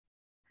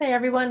Hey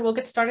everyone, we'll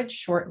get started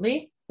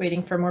shortly,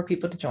 waiting for more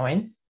people to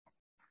join.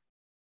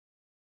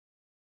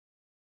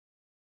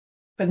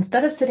 But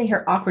instead of sitting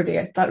here awkwardly,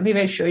 I thought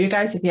maybe I'd show you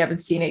guys, if you haven't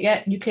seen it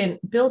yet, you can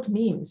build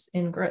memes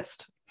in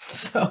Grist.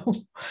 So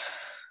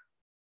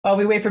while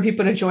we wait for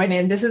people to join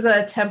in, this is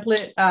a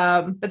template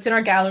that's in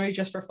our gallery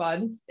just for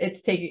fun.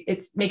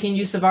 It's making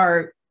use of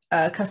our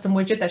custom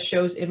widget that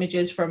shows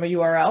images from a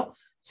URL.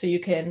 So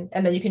you can,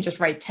 and then you can just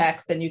write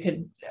text and you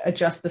can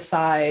adjust the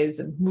size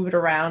and move it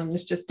around. And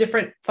it's just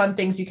different fun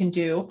things you can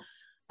do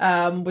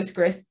with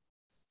Grist,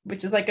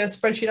 which is like a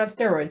spreadsheet on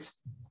steroids.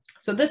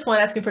 So this one,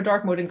 asking for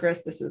dark mode in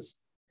Grist, this is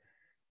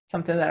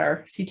something that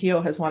our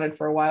CTO has wanted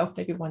for a while,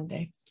 maybe one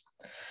day.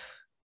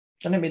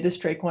 And I made this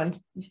Drake one.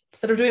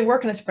 Instead of doing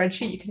work in a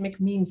spreadsheet, you can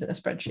make memes in a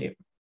spreadsheet.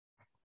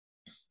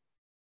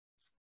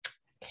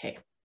 Okay,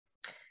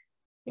 I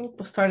think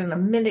we'll start in a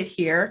minute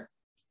here.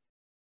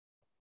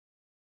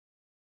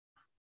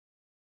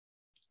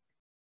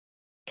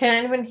 Can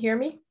anyone hear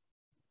me?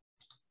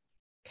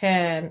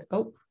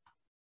 Oh,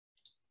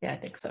 yeah, I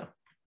think so.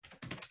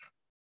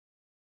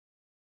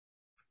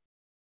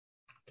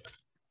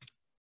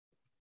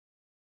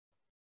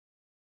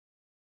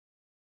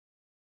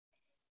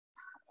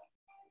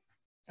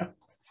 Oh.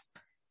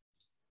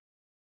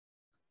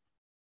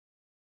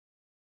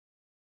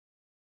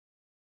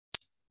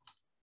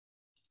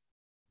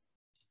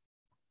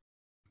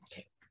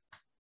 Okay.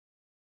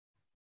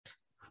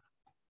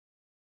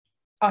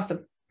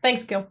 Awesome.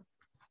 Thanks, Gil.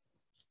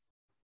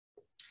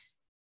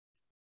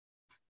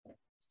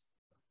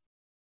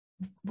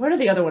 What are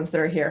the other ones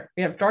that are here?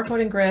 We have dark mode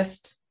in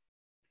Grist,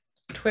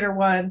 Twitter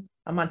one,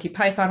 a Monty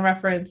Python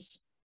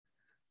reference.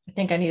 I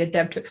think I need a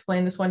dev to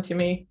explain this one to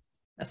me.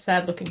 A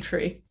sad looking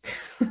tree.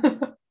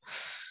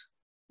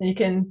 You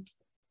can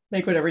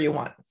make whatever you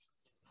want.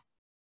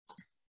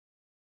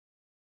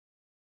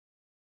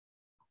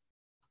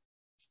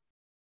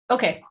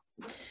 Okay,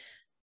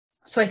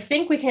 so I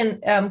think we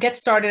can get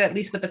started at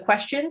least with the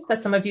questions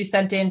that some of you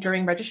sent in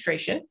during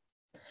registration.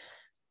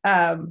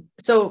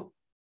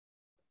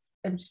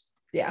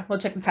 Yeah, we'll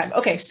check the time.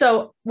 Okay,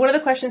 so one of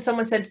the questions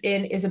someone sent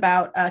in is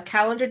about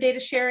calendar data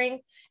sharing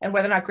and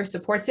whether or not Grist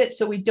supports it.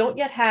 So we don't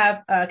yet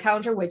have a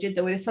calendar widget,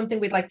 though it is something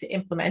we'd like to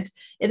implement.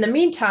 In the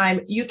meantime,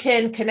 you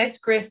can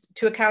connect Grist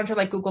to a calendar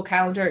like Google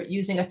Calendar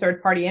using a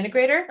third-party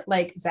integrator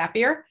like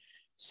Zapier.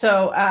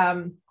 So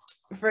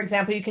for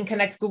example, you can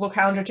connect Google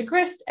Calendar to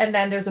Grist, and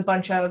then there's a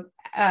bunch of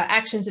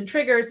actions and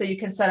triggers that you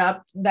can set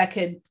up that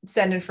could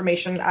send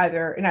information in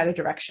either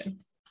direction.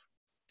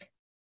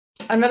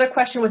 Another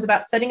question was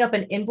about setting up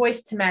an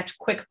invoice to match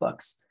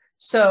QuickBooks.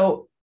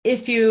 So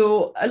if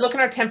you look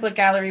in our template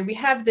gallery, we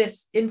have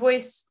this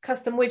invoice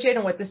custom widget.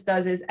 And what this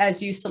does is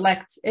as you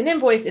select an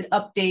invoice, it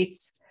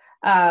updates,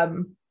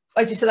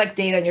 as you select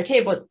data in your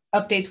table, it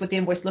updates what the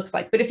invoice looks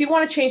like. But if you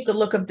want to change the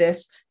look of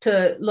this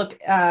to look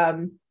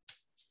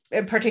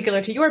in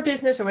particular to your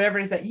business or whatever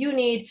it is that you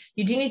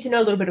do need to know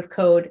a little bit of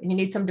code and you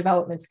need some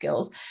development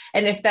skills.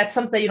 And if that's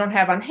something that you don't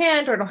have on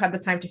hand or don't have the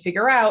time to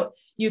figure out,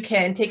 you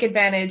can take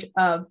advantage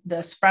of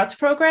the Sprouts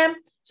program.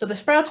 So the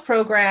Sprouts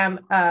program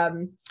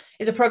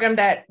is a program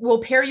that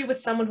will pair you with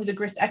someone who's a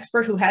Grist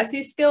expert who has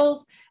these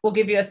skills. We'll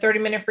give you a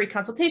 30-minute free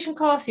consultation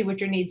call, see what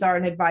your needs are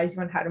and advise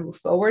you on how to move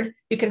forward.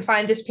 You can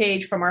find this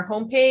page from our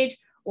homepage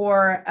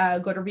or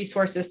go to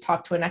resources,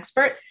 talk to an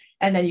expert,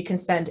 and then you can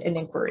send an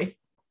inquiry.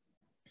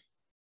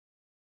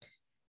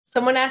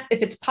 Someone asked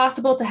if it's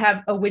possible to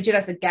have a widget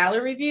as a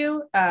gallery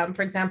view,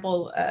 for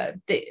example,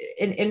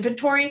 in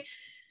inventory.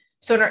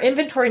 So in our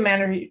inventory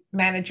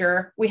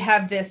manager, we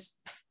have this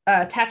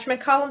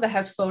attachment column that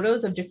has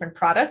photos of different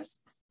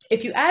products.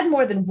 If you add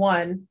more than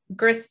one,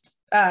 Grist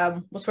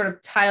will sort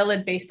of tile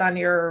it based on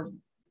your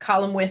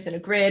column width in a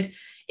grid.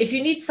 If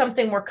you need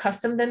something more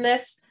custom than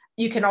this,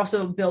 you can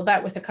also build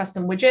that with a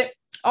custom widget.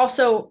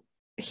 Also,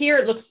 here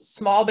it looks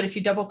small, but if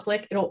you double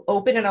click, it'll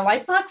open in a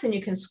lightbox and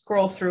you can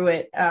scroll through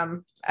it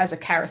as a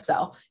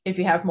carousel if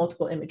you have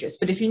multiple images.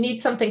 But if you need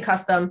something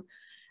custom,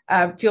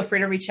 feel free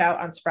to reach out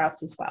on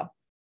Sprouts as well.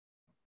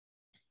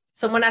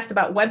 Someone asked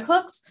about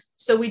webhooks.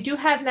 So we do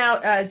have now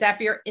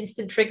Zapier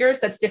instant triggers.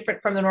 That's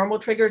different from the normal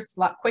triggers. It's a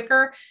lot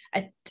quicker.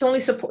 It's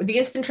only the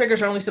instant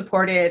triggers are only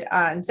supported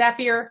on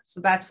Zapier. So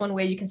that's one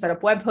way you can set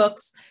up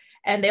webhooks.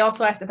 And they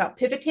also asked about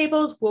pivot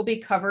tables. We'll be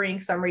covering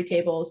summary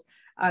tables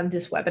on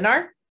this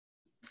webinar.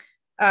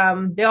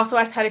 They also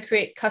asked how to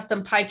create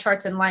custom pie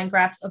charts and line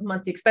graphs of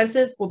monthly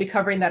expenses. We'll be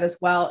covering that as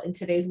well in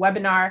today's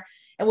webinar.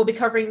 And we'll be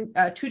covering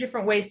two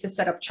different ways to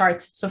set up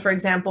charts. So for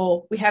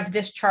example, we have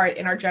this chart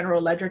in our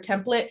general ledger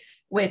template,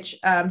 which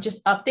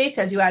just updates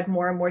as you add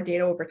more and more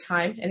data over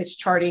time. And it's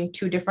charting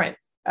two different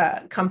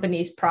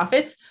companies'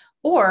 profits.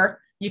 Or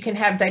you can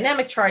have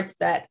dynamic charts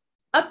that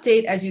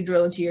update as you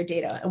drill into your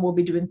data. And we'll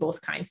be doing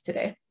both kinds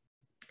today.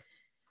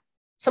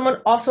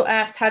 Someone also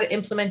asked how to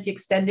implement the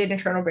extended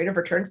internal rate of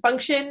return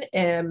function.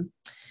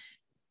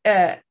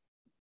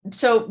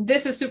 So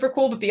this is super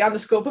cool, but beyond the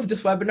scope of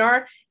this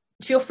webinar,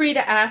 feel free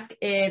to ask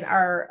in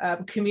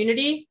our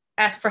community,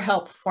 ask for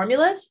help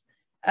formulas.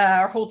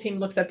 Our whole team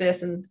looks at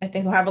this and I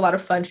think we'll have a lot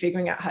of fun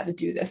figuring out how to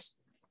do this.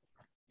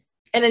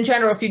 And in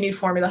general, if you need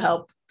formula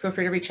help, feel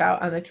free to reach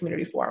out on the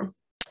community forum.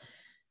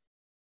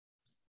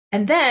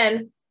 And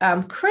then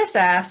Chris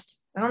asked,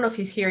 I don't know if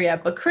he's here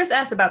yet, but Chris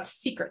asked about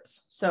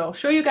secrets. So I'll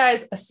show you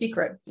guys a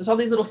secret. There's all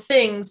these little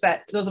things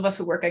that those of us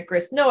who work at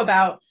Grist know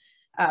about,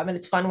 and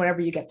it's fun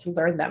whenever you get to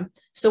learn them.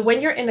 So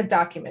when you're in a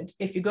document,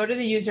 if you go to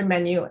the user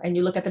menu and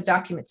you look at the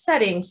document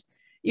settings,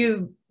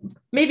 you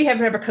maybe have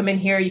never come in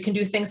here. You can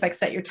do things like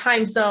set your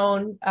time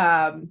zone,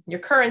 your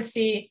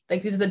currency,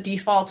 like these are the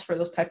defaults for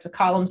those types of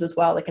columns as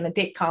well. Like in a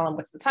date column,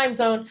 what's the time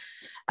zone,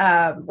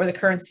 or the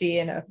currency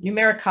in a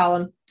numeric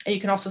column. And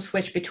you can also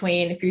switch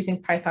between if you're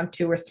using Python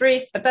 2 or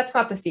 3, but that's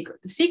not the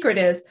secret. The secret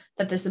is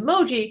that this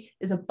emoji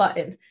is a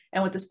button.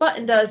 And what this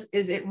button does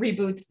is it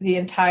reboots the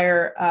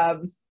entire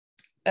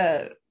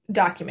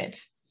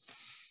document.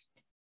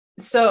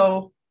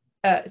 So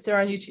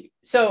they're on YouTube.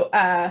 So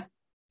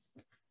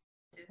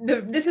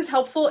this is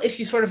helpful if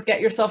you sort of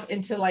get yourself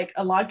into like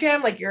a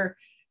logjam, like you're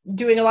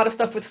doing a lot of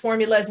stuff with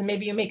formulas and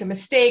maybe you make a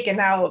mistake and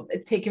now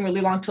it's taking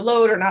really long to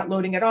load or not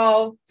loading at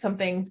all.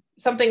 Something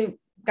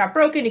got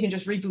broken, you can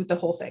just reboot the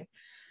whole thing.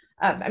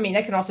 I mean,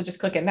 I can also just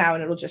click it now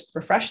and it'll just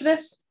refresh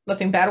this.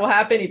 Nothing bad will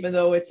happen, even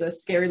though it's a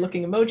scary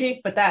looking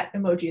emoji, but that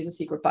emoji is a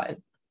secret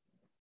button.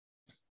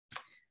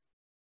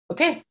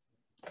 Okay.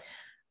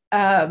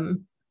 I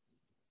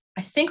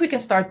think we can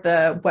start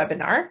the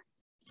webinar.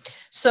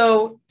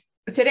 So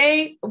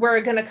today we're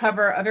going to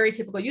cover a very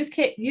typical use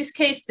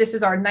case. This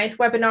is our 9th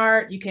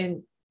webinar. You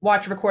can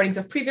watch recordings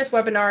of previous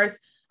webinars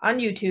on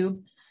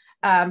YouTube.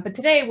 But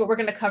today what we're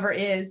going to cover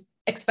is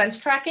expense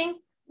tracking,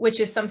 which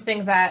is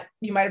something that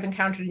you might have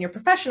encountered in your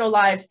professional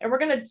lives. And we're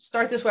going to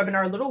start this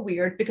webinar a little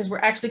weird because we're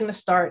actually going to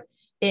start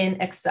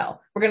in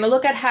Excel. We're going to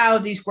look at how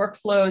these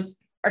workflows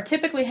are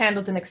typically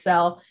handled in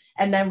Excel,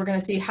 and then we're going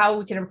to see how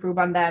we can improve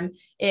on them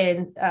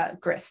in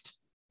Grist.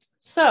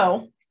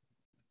 So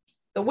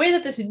the way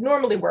that this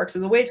normally works, or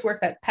the way it's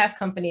worked at past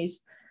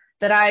companies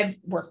that I've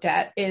worked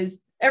at,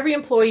 is every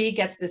employee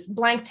gets this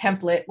blank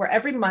template where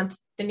every month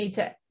they need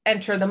to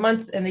enter the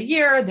month and the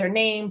year, their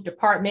name,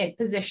 department,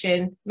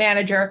 position,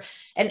 manager,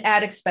 and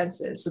add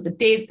expenses. So the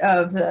date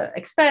of the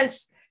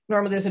expense,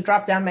 normally there's a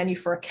drop-down menu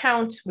for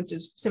account, which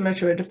is similar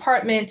to a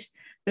department.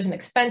 There's an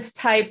expense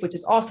type, which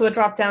is also a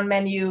drop-down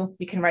menu.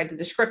 You can write the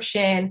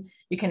description.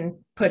 You can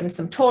put in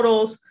some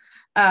totals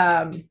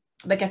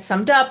that get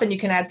summed up, and you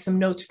can add some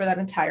notes for that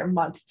entire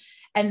month.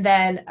 And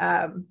then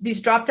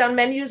these drop-down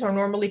menus are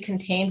normally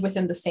contained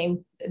within the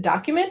same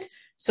document.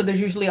 So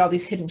there's usually all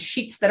these hidden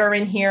sheets that are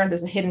in here.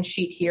 There's a hidden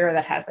sheet here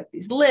that has like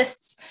these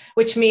lists,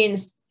 which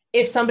means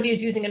if somebody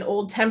is using an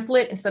old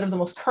template instead of the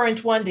most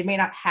current one, they may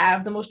not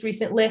have the most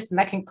recent list, and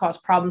that can cause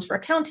problems for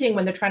accounting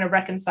when they're trying to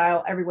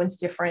reconcile everyone's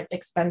different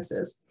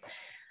expenses.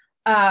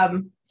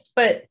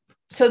 Employees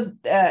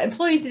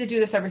need to do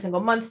this every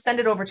single month, send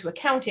it over to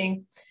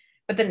accounting,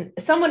 but then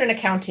someone in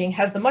accounting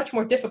has the much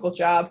more difficult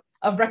job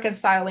of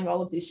reconciling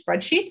all of these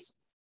spreadsheets.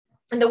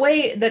 And the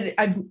way that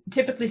I've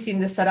typically seen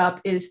this set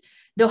up is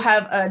they'll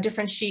have a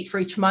different sheet for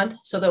each month.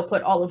 So they'll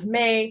put all of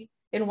May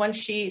in one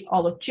sheet,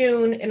 all of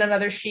June in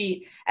another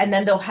sheet, and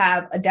then they'll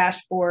have a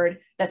dashboard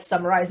that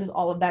summarizes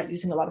all of that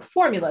using a lot of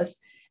formulas.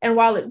 And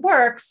while it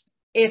works,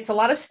 it's a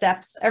lot of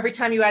steps. Every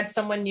time you add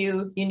someone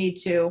new, you need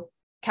to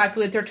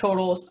calculate their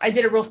totals. I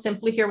did it real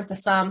simply here with the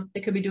sum. They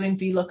could be doing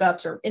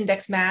VLOOKUPs or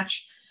index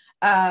match.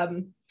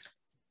 And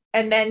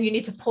then you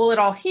need to pull it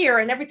all here.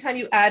 And every time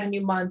you add a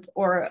new month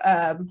or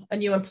a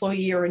new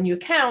employee or a new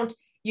account,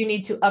 you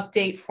need to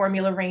update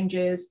formula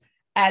ranges,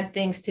 add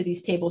things to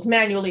these tables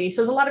manually.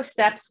 So there's a lot of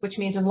steps, which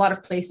means there's a lot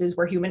of places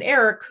where human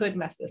error could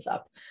mess this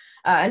up.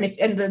 And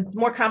the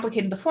more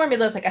complicated the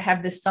formulas, like I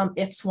have this sum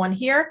ifs one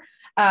here,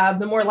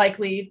 the more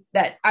likely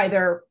that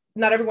either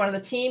not everyone on the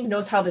team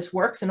knows how this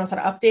works and knows how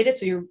to update it.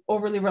 So you're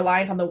overly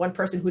reliant on the one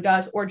person who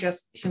does, or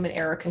just human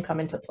error can come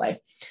into play.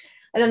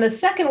 And then the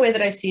second way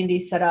that I've seen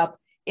these set up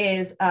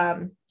is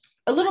a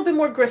little bit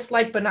more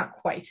Grist-like, but not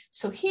quite.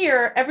 So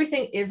here,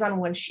 everything is on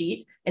one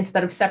sheet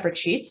instead of separate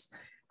sheets.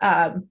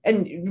 And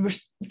we're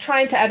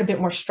trying to add a bit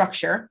more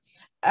structure.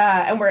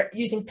 And we're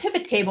using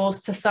pivot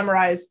tables to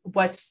summarize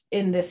what's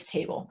in this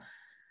table.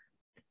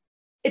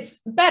 It's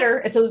better.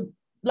 It's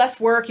less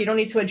work. You don't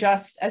need to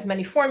adjust as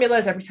many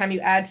formulas every time you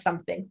add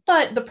something.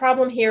 But the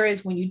problem here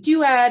is when you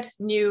do add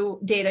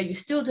new data, you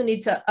still do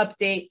need to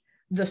update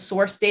the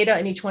source data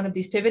in each one of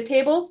these pivot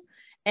tables.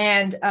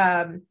 And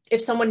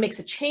if someone makes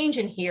a change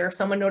in here,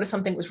 someone noticed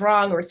something was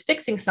wrong or is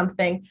fixing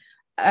something,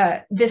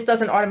 this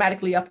doesn't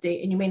automatically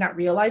update and you may not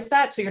realize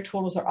that. So your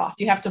totals are off.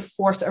 You have to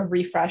force a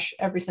refresh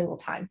every single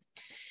time.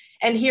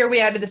 And here we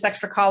added this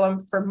extra column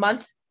for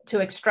month to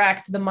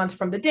extract the month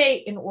from the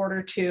date in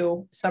order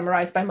to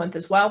summarize by month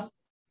as well.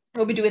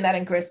 We'll be doing that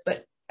in Grist,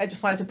 but I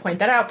just wanted to point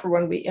that out for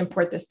when we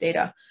import this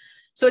data.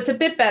 So it's a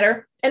bit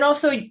better. And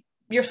also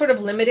you're sort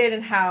of limited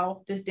in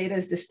how this data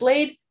is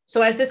displayed.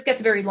 So as this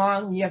gets very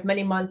long, you have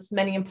many months,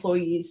 many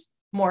employees,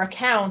 more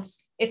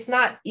accounts, it's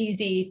not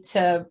easy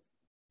to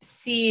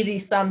see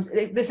these sums.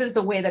 This is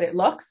the way that it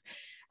looks.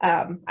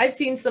 I've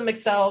seen some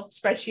Excel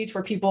spreadsheets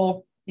where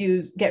people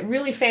get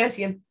really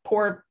fancy and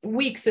pour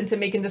weeks into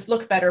making this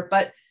look better.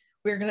 But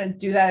we're going to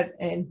do that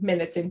in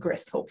minutes in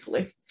Grist,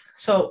 hopefully.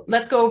 So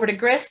let's go over to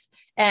Grist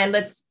and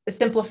let's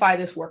simplify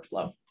this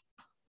workflow.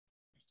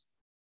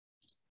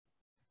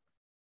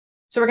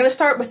 So we're going to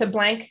start with a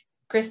blank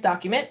Grist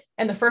document.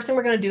 And the first thing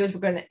we're going to do is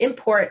we're going to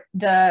import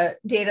the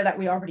data that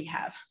we already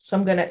have. So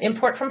I'm going to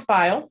import from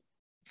file,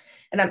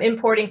 and I'm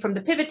importing from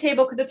the pivot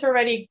table because it's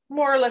already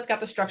more or less got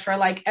the structure I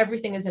like.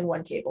 Everything is in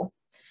one table.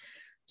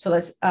 So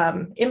let's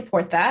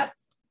import that.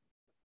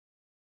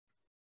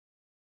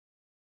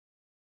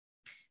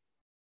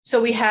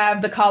 So we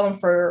have the column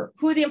for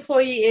who the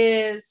employee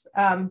is,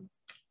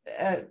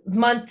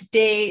 month,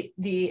 date,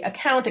 the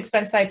account,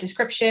 expense type,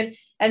 description,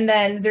 and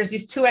then there's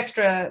these two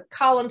extra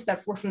columns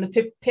that were from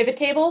the pivot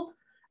table.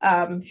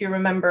 If you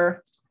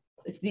remember,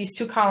 it's these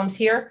two columns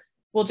here.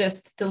 We'll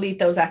just delete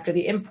those after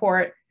the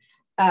import.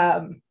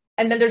 And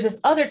then there's this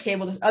other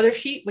table, this other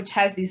sheet, which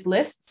has these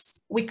lists.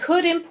 We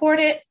could import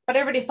it, but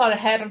I already thought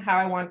ahead on how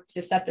I want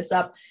to set this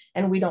up,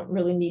 and we don't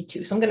really need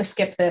to. So I'm going to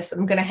skip this.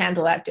 I'm going to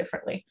handle that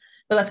differently.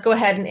 But let's go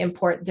ahead and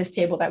import this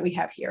table that we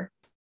have here.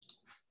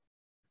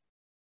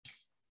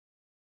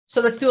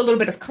 So let's do a little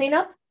bit of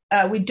cleanup.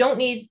 We don't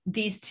need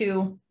these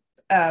two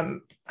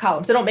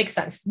columns. They don't make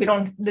sense.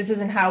 This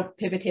isn't how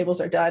pivot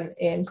tables are done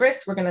in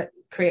Grist. We're going to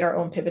create our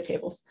own pivot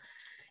tables.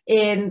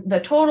 In the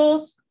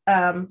totals,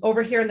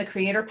 over here in the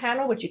creator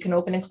panel, which you can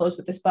open and close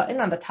with this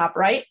button on the top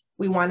right,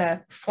 we want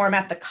to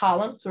format the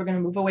column. So we're going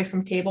to move away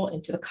from table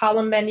into the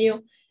column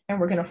menu, and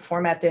we're going to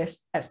format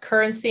this as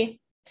currency.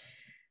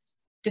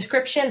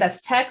 Description,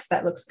 that's text,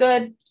 that looks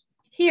good.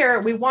 Here,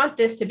 we want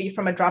this to be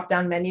from a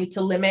drop-down menu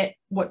to limit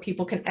what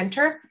people can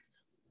enter.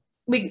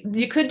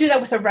 You could do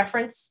that with a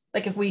reference.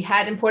 Like if we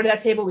had imported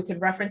that table, we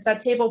could reference that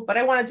table, but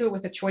I want to do it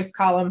with a choice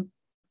column.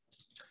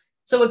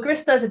 So what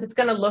Grist does is it's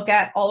going to look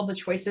at all of the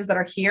choices that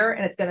are here,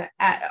 and it's going to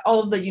add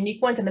all of the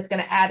unique ones, and it's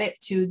going to add it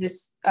to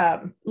this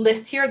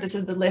list here. This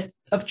is the list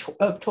of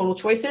total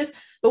choices,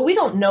 but we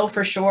don't know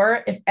for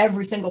sure if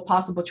every single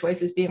possible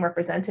choice is being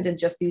represented in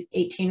just these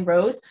 18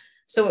 rows.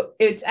 So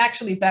it's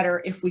actually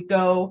better if we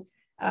go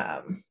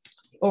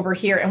over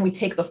here and we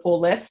take the full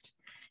list,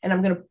 and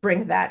I'm going to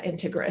bring that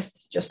into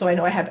Grist just so I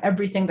know I have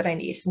everything that I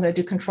need. So I'm going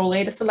to do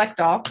Control-A to select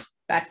all,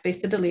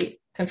 backspace to delete,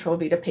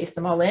 Control-V to paste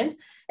them all in.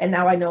 And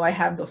now I know I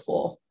have the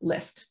full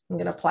list. I'm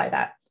going to apply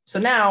that. So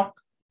now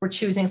we're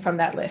choosing from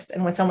that list.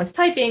 And when someone's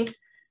typing,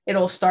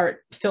 it'll start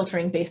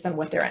filtering based on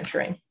what they're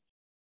entering.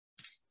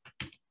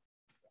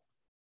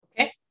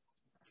 Okay.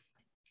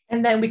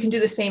 And then we can do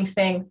the same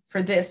thing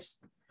for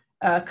this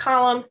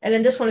column. And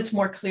in this one, it's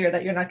more clear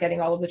that you're not getting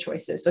all of the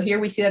choices. So here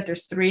we see that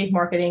there's 3: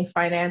 marketing,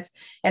 finance,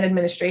 and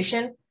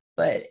administration.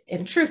 But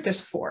in truth,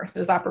 there's 4.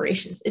 There's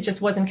operations. It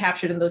just wasn't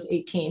captured in those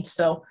 18.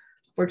 So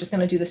we're just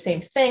going to do the same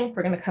thing.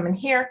 We're going to come in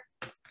here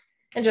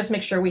and just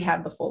make sure we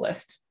have the full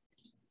list.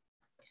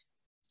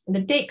 In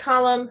the date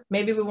column,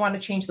 maybe we want to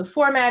change the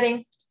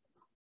formatting,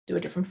 do a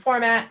different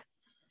format.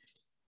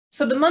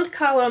 So the month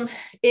column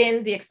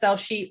in the Excel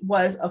sheet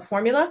was a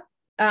formula.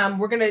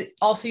 We're going to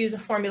also use a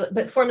formula,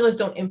 but formulas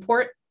don't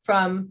import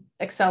from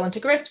Excel into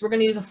Grist. We're going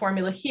to use a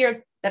formula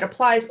here that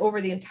applies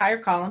over the entire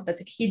column.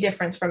 That's a key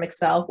difference from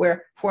Excel,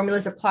 where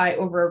formulas apply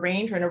over a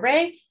range or an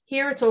array.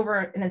 Here it's over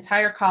an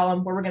entire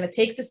column where we're going to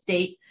take this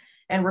date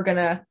and we're going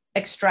to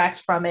extract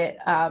from it.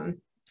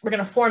 We're going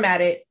to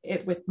format it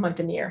with month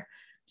and year.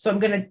 So I'm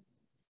going to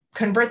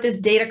convert this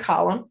data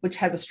column, which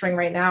has a string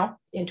right now,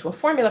 into a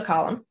formula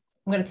column.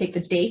 I'm going to take the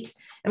date.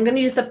 I'm going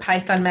to use the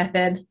Python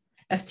method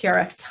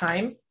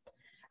strftime,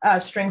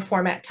 string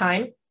format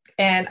time.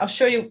 And I'll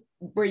show you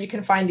where you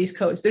can find these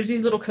codes. There's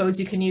these little codes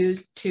you can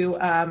use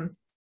to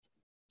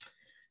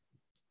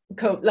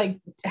code,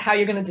 like how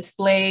you're going to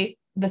display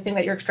the thing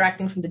that you're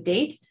extracting from the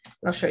date.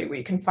 And I'll show you where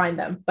you can find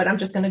them. But I'm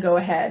just going to go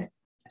ahead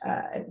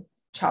and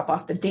chop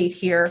off the date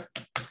here.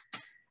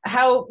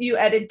 How you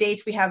edit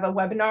dates, we have a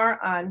webinar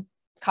on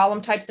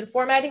column types and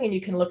formatting, and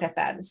you can look at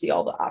that and see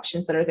all the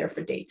options that are there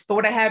for dates. But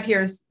what I have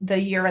here is the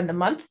year and the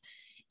month.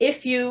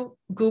 If you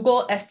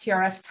Google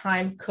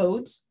strftime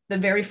codes, the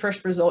very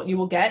first result you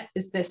will get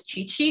is this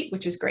cheat sheet,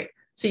 which is great.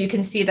 So you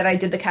can see that I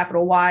did the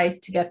capital Y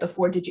to get the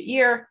 4-digit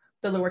year,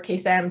 the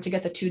lowercase m to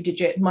get the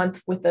 2-digit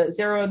month with the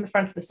 0 in the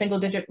front for the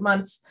single-digit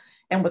months,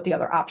 and what the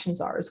other options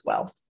are as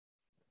well.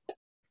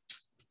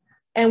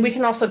 And we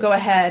can also go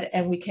ahead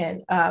and we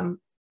can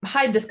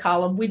hide this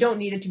column. We don't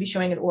need it to be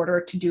showing in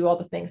order to do all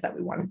the things that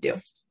we want to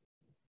do.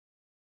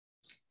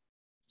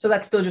 So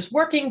that's still just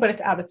working, but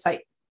it's out of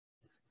sight.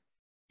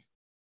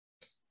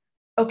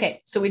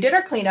 Okay, so we did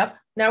our cleanup.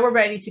 Now we're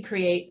ready to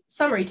create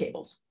summary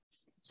tables.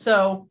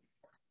 So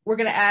we're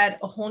going to add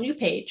a whole new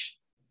page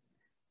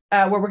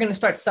where we're going to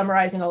start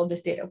summarizing all of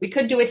this data. We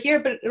could do it here,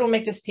 but it'll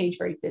make this page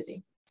very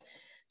busy.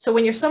 So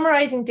when you're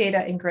summarizing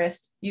data in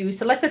Grist, you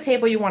select the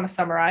table you want to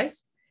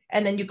summarize,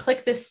 and then you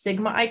click this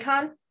Sigma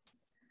icon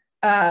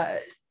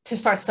to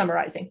start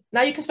summarizing.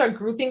 Now you can start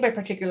grouping by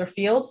particular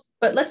fields,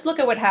 but let's look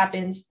at what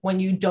happens when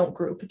you don't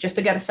group, just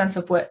to get a sense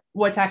of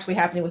what's actually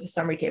happening with a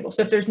summary table.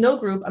 So if there's no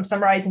group, I'm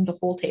summarizing the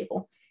whole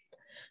table.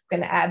 I'm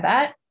going to add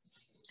that.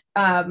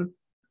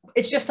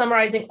 it's just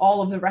summarizing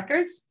all of the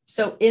records.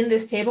 So in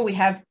this table, we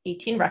have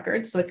 18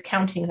 records. So it's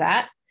counting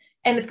that.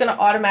 And it's going to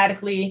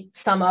automatically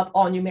sum up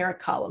all numeric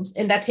columns.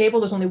 In that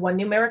table, there's only one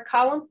numeric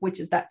column, which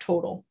is that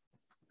total.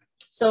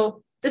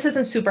 So this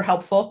isn't super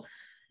helpful.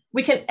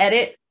 We can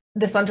edit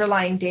this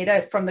underlying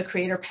data from the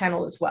creator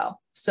panel as well.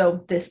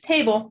 So this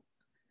table,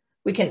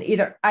 we can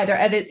either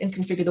edit and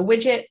configure the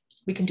widget,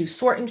 we can do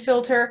sort and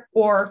filter,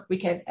 or we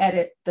can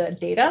edit the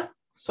data.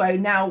 So I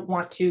now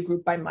want to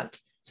group by month.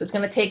 So it's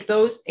going to take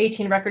those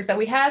 18 records that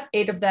we have,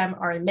 8 of them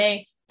are in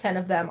May, 10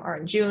 of them are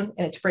in June,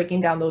 and it's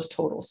breaking down those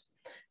totals.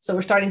 So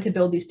we're starting to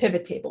build these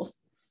pivot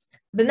tables.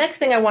 The next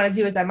thing I want to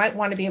do is I might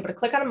want to be able to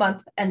click on a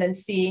month and then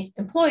see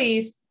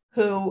employees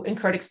who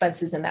incurred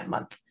expenses in that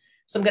month.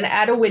 So I'm going to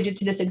add a widget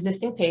to this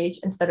existing page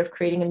instead of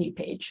creating a new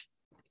page.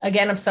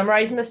 Again, I'm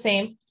summarizing the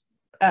same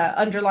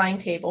underlying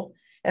table,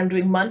 and I'm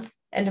doing month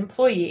and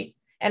employee,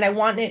 and I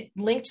want it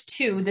linked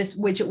to this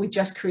widget we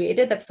just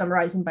created that's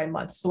summarizing by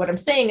month. So what I'm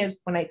saying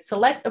is when I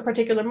select a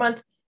particular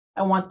month,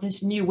 I want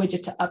this new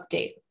widget to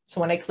update.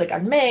 So when I click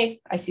on May,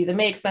 I see the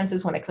May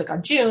expenses. When I click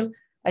on June,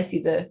 I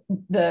see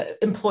the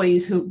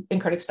employees who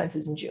incurred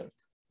expenses in June.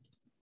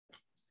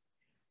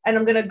 And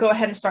I'm going to go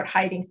ahead and start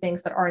hiding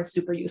things that aren't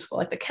super useful.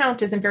 Like the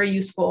count isn't very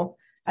useful.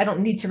 I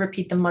don't need to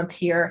repeat the month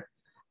here.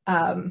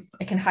 I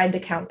can hide the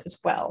count as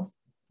well.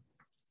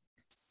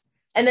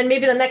 And then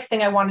maybe the next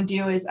thing I want to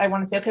do is I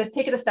want to say, okay, let's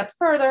take it a step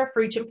further.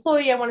 For each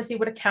employee, I want to see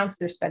what accounts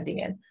they're spending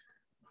in.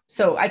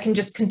 So I can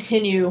just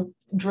continue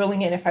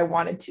drilling in if I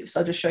wanted to. So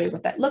I'll just show you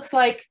what that looks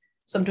like.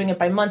 So I'm doing it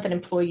by month and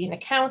employee and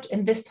account.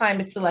 And this time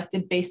it's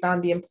selected based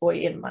on the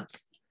employee and month.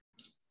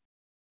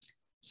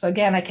 So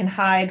again, I can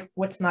hide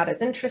what's not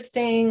as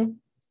interesting.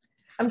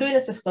 I'm doing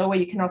this a slow way.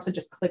 You can also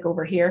just click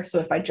over here. So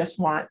if I just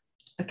want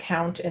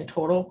account and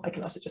total, I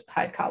can also just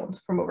hide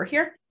columns from over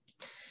here.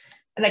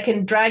 And I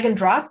can drag and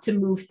drop to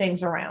move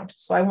things around.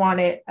 So I want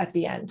it at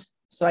the end.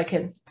 So I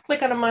can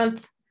click on a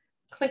month,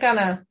 click on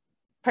a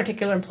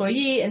particular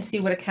employee and see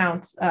what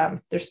accounts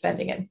they're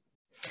spending in.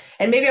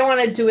 And maybe I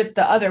want to do it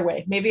the other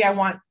way. Maybe I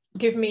want,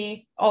 give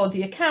me all of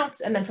the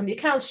accounts, and then from the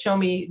accounts, show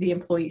me the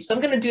employees. So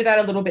I'm going to do that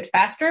a little bit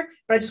faster,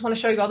 but I just want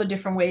to show you all the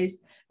different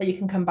ways that you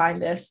can combine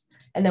this,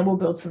 and then we'll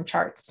build some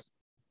charts.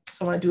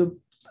 So I want to do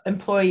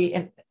employee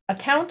and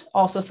account,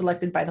 also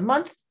selected by the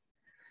month,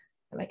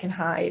 and I can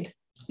hide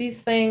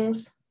these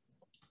things.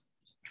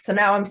 So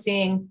now I'm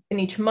seeing in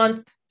each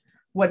month,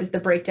 what is the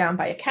breakdown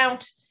by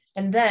account?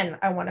 And then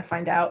I want to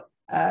find out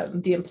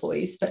the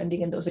employees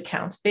spending in those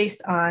accounts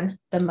based on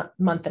the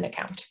month and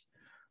account.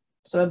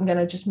 So I'm going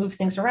to just move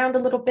things around a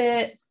little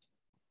bit.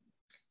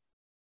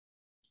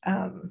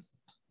 And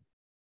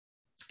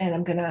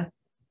I'm going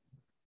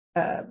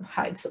to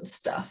hide some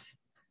stuff.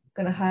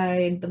 I'm going to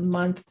hide the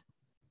month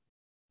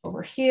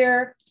over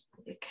here,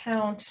 the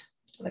account.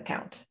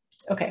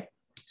 Okay,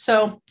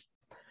 so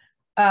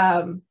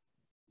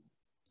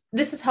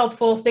this is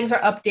helpful. Things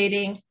are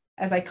updating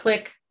as I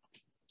click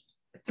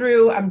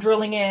through. I'm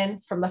drilling in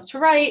from left to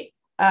right.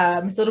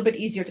 It's a little bit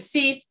easier to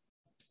see,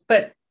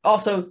 but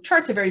also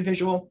charts are very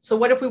visual. So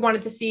what if we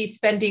wanted to see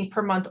spending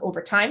per month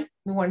over time?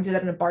 We want to do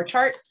that in a bar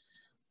chart.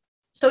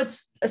 So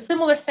it's a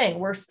similar thing.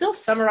 We're still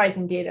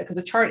summarizing data because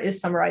a chart is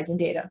summarizing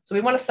data. So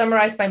we want to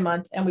summarize by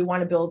month and we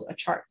want to build a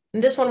chart.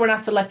 And this one, we're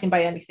not selecting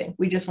by anything.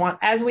 We just want,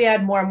 as we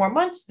add more and more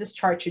months, this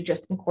chart should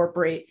just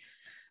incorporate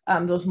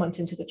those months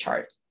into the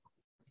chart.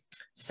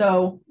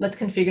 So let's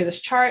configure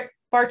this chart.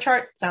 Bar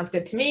chart sounds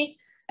good to me.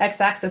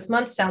 X-axis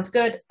month sounds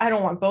good. I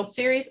don't want both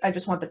series. I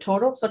just want the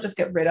total. So I'll just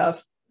get rid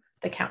of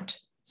the count.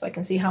 So I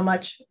can see how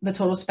much the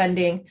total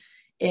spending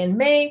in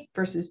May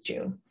versus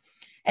June.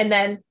 And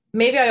then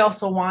maybe I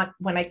also want,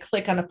 when I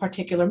click on a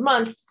particular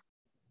month,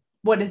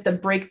 what is the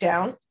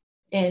breakdown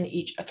in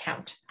each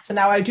account? So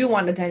now I do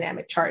want a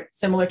dynamic chart,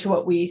 similar to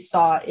what we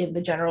saw in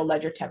the general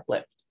ledger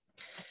template.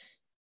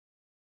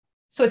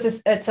 So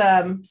it's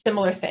a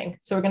similar thing.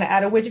 So we're going to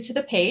add a widget to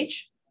the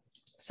page.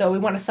 So we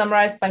want to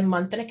summarize by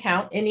month and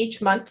account. In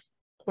each month,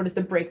 what is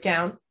the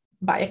breakdown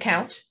by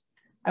account?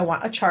 I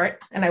want a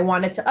chart, and I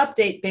want it to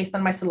update based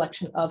on my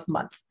selection of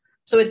month.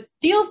 So it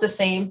feels the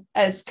same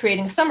as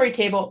creating a summary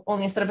table,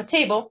 only instead of a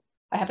table,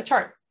 I have a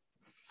chart.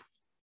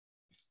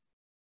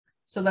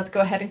 So let's go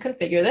ahead and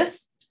configure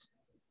this.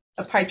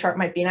 A pie chart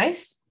might be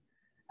nice.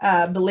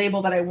 The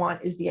label that I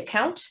want is the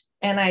account,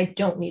 and I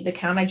don't need the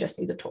count, I just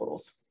need the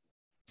totals.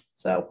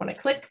 So when I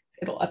click,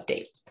 it'll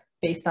update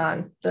based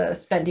on the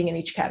spending in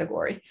each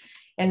category.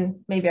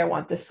 And maybe I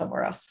want this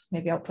somewhere else.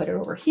 Maybe I'll put it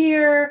over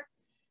here,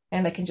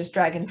 and I can just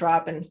drag and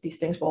drop, and these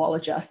things will all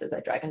adjust as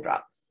I drag and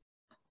drop.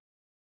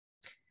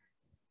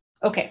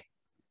 Okay,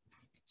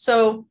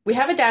 so we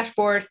have a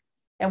dashboard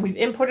and we've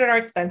imported our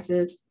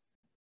expenses.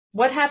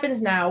 What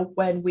happens now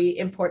when we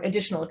import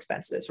additional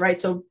expenses, right?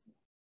 So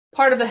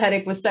part of the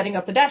headache was setting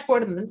up the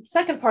dashboard, and the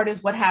second part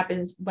is what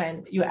happens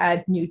when you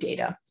add new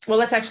data. Well,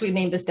 let's actually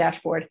name this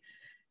dashboard.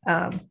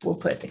 We'll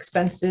put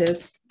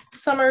expenses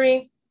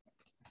summary.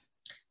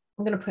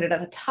 I'm going to put it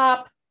at the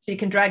top so you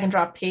can drag and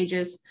drop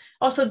pages.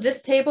 Also,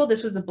 this table,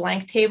 this was a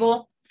blank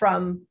table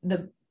from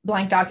the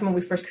blank document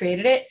we first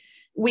created it.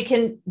 We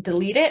can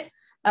delete it.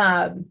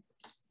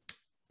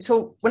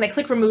 So when I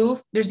click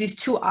remove, there's these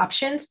two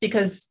options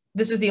because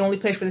this is the only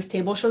place where this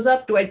table shows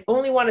up. Do I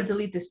only want to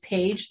delete this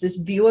page, this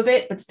view of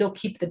it, but still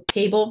keep the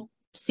table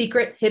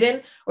secret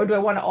hidden, or do I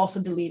want to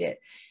also delete it?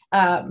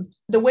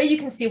 The way you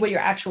can see what your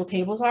actual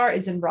tables are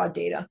is in raw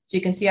data. So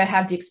you can see I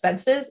have the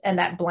expenses and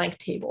that blank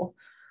table.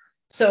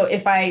 So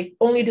if I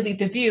only delete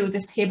the view,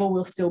 this table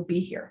will still be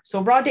here.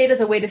 So raw data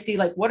is a way to see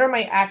like, what are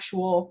my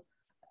actual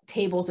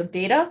tables of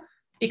data?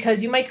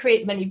 Because you might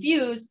create many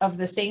views of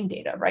the same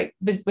data, right?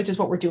 Which is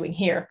what we're doing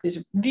here. These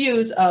are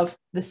views of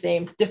the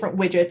same different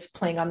widgets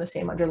playing on the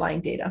same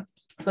underlying data.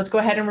 So let's go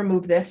ahead and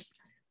remove this.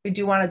 We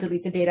do want to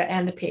delete the data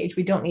and the page.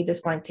 We don't need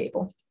this blank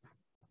table.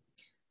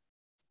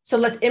 So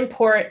let's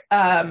import.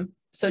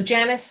 So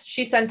Janice,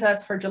 she sent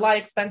us her July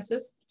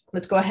expenses.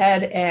 Let's go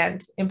ahead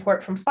and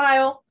import from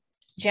file,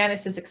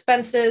 Janice's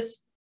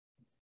expenses.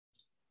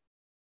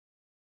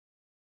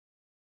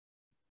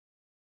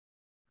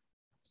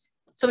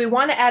 So we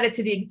want to add it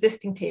to the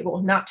existing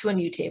table, not to a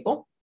new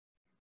table.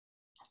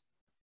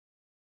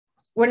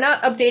 We're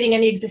not updating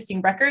any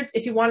existing records.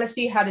 If you want to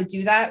see how to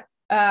do that,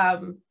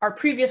 our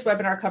previous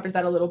webinar covers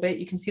that a little bit.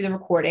 You can see the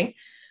recording.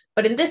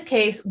 But in this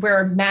case,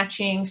 we're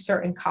matching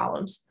certain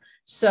columns.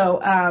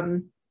 So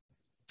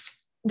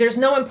there's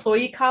no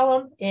employee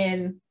column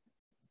in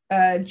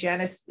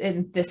Janice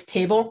in this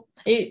table.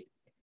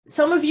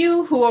 Some of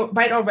you who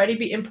might already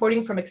be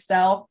importing from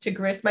Excel to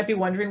Grist might be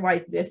wondering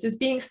why this is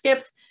being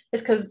skipped.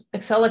 It's because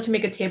Excel lets you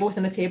make a table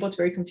within a table. It's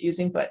very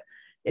confusing, but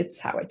it's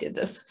how I did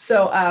this.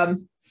 So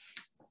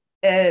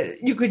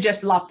you could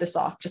just lop this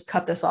off, just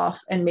cut this off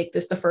and make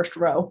this the first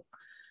row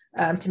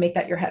to make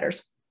that your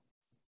headers.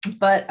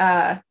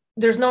 But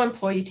there's no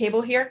employee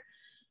table here.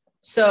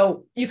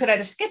 So you could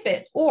either skip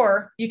it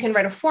or you can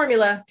write a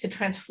formula to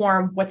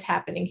transform what's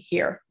happening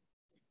here.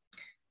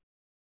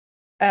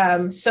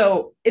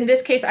 So in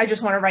this case, I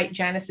just want to write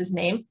Janice's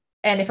name.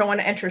 And if I want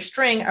to enter a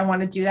string, I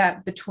want to do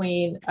that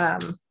between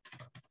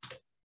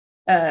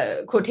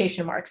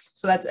quotation marks.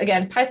 So that's,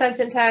 again, Python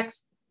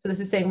syntax. So this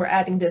is saying we're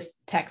adding this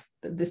text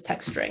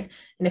string.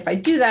 And if I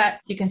do that,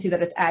 you can see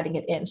that it's adding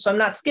it in. So I'm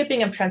not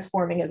skipping, I'm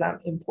transforming as I'm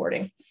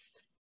importing.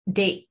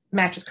 Date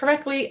matches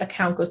correctly,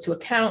 account goes to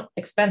account,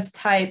 expense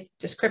type,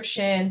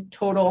 description,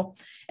 total.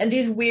 And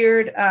these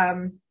weird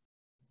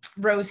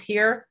rows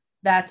here,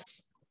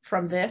 that's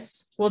from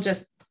this. We'll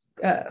just,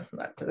 I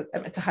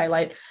meant to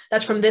highlight,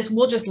 that's from this.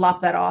 We'll just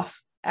lop that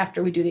off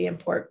after we do the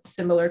import,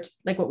 similar to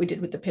like what we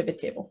did with the pivot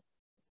table.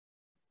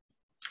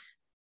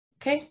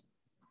 Okay.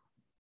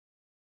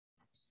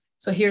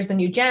 So here's the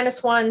new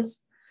Janice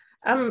ones.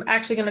 I'm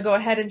actually going to go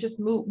ahead and just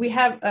move. We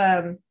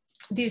have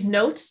these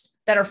notes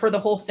that are for the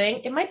whole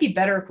thing. It might be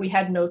better if we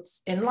had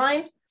notes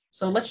inline.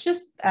 So let's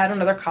just add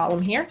another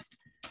column here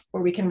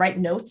where we can write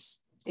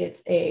notes.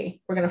 We're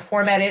going to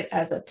format it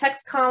as a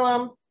text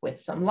column with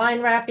some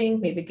line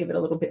wrapping, maybe give it a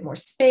little bit more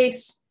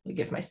space. Let me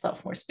give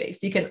myself more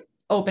space. You can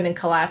open and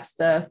collapse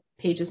the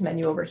pages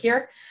menu over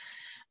here.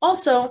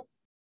 Also,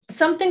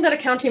 something that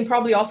accounting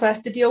probably also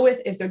has to deal with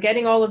is they're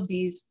getting all of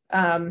these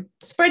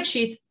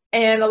spreadsheets,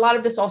 and a lot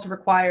of this also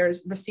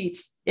requires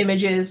receipts,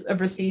 images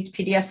of receipts,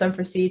 PDFs of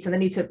receipts, and they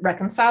need to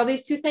reconcile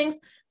these two things.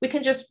 We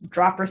can just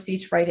drop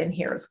receipts right in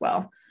here as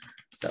well.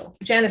 So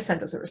Janice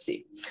sent us a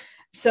receipt.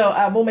 So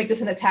we'll make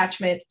this an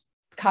attachment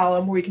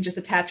column where we can just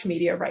attach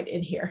media right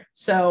in here.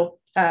 So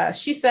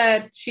she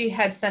said she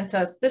had sent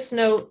us this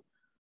note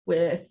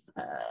with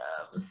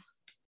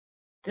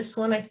this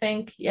one, I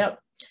think. Yep.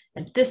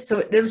 And this, so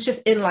it was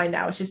just inline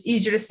now. It's just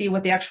easier to see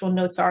what the actual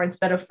notes are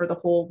instead of for the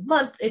whole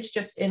month. It's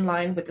just in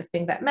line with the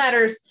thing that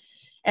matters.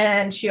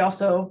 And she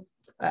also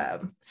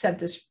sent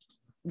this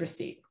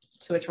receipt.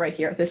 So it's right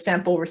here, this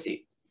sample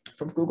receipt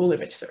from Google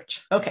image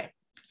search. Okay,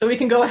 so we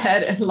can go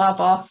ahead and lop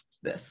off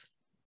this.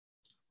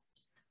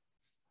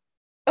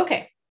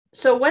 Okay,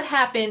 so what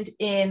happened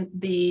in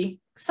the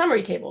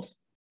summary tables?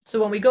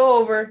 So when we go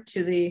over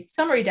to the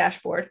summary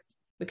dashboard,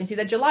 we can see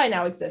that July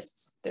now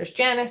exists. There's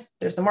Janice,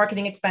 there's the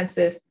marketing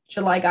expenses.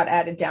 July got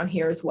added down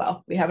here as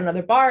well. We have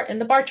another bar in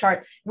the bar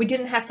chart. We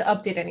didn't have to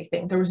update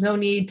anything. There was no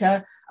need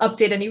to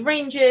update any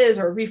ranges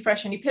or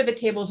refresh any pivot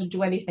tables or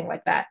do anything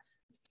like that.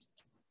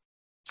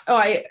 Oh,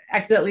 I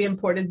accidentally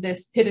imported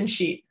this hidden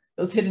sheet.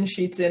 Those hidden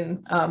sheets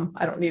in,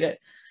 I don't need it.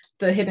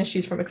 The hidden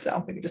sheets from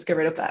Excel, we can just get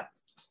rid of that.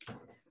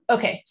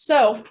 Okay,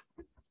 so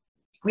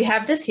we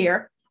have this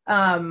here.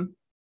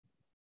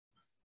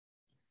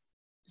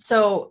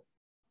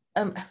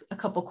 A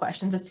couple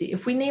questions. Let's see.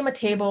 If we name a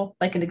table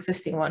like an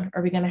existing one,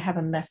 are we going to have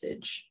a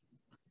message?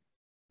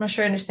 I'm not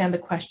sure I understand the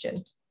question.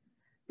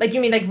 Like, you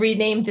mean like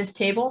rename this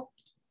table?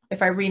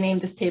 If I rename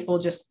this table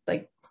just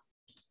like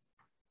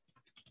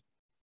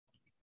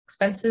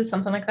expenses,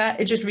 something like that,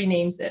 it just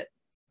renames it.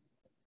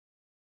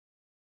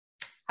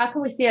 How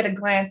can we see at a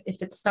glance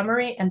if it's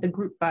summary and the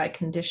group by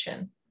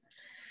condition?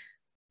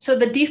 So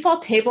the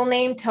default table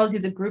name tells you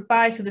the group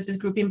by. So this is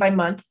grouping by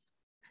month.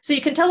 So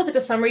you can tell if it's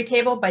a summary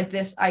table by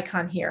this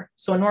icon here.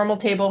 So a normal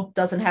table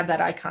doesn't have that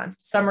icon.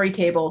 Summary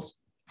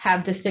tables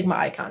have this sigma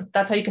icon.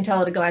 That's how you can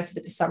tell at a glance if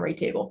it's a summary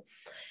table.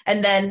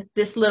 And then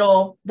this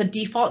little, the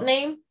default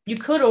name, you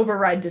could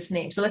override this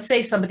name. So let's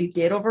say somebody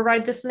did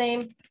override this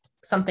name,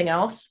 something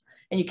else,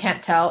 and you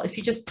can't tell. If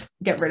you just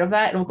get rid of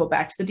that, it'll go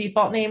back to the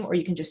default name, or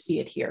you can just see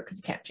it here because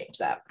you can't change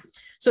that.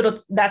 So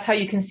that's how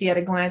you can see at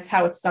a glance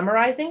how it's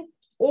summarizing.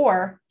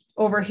 Or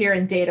over here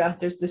in data,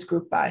 there's this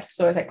group by.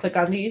 So as I click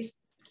on these,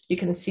 you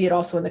can see it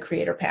also in the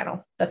creator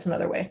panel. That's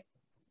another way.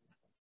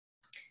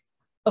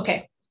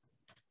 Okay.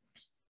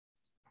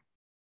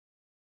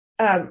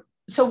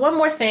 So one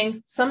more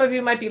thing, some of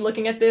you might be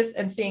looking at this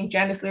and seeing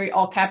Janice Leary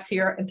all caps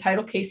here and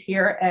title case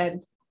here,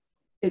 and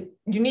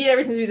you need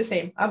everything to be the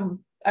same.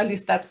 At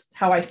least that's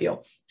how I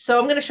feel. So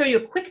I'm going to show you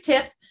a quick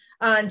tip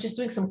on just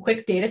doing some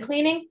quick data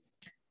cleaning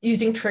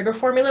using trigger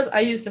formulas. I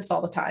use this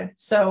all the time.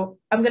 So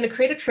I'm going to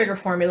create a trigger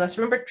formula.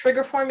 So remember,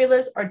 trigger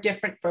formulas are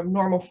different from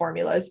normal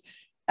formulas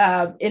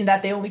in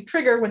that they only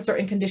trigger when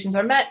certain conditions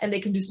are met, and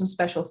they can do some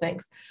special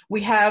things.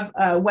 We have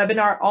a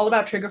webinar all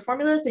about trigger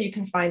formulas that you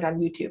can find on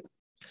YouTube.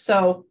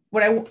 So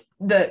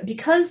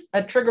because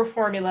a trigger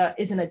formula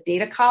is in a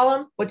data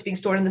column, what's being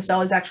stored in the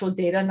cell is actual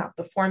data, not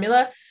the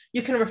formula,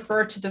 you can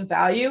refer to the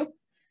value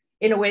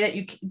in a way that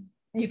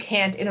you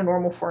can't in a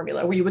normal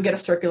formula where you would get a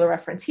circular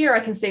reference. Here I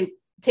can say,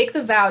 take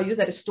the value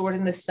that is stored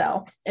in this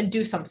cell and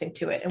do something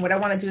to it. And what I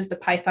want to do is the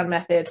Python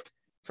method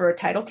for a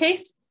title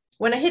case.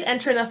 When I hit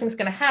enter, nothing's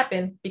going to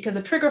happen because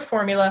a trigger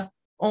formula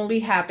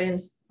only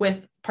happens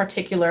with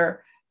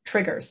particular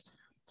triggers.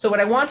 So what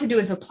I want to do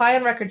is apply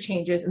on record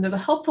changes. And there's a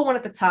helpful one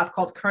at the top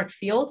called current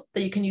field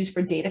that you can use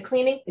for data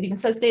cleaning. It even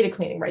says data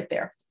cleaning right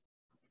there.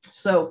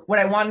 So what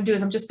I want to do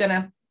is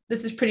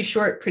this is pretty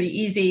short,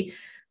 pretty easy.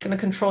 I'm going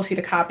to Control C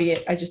to copy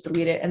it. I just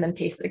delete it and then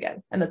paste it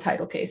again. And the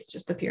title case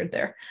just appeared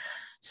there.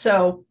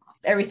 So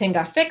everything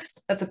got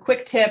fixed. That's a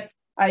quick tip.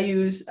 I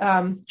use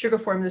trigger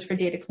formulas for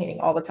data cleaning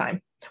all the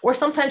time. Or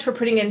sometimes for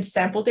putting in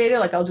sample data,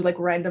 like I'll do like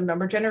random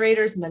number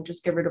generators and then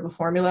just get rid of a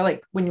formula.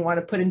 Like when you want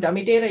to put in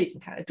dummy data, you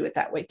can kind of do it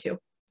that way too.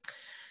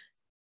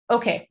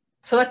 Okay,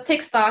 so let's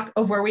take stock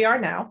of where we are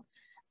now.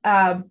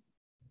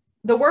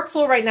 The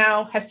workflow right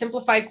now has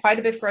simplified quite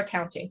a bit for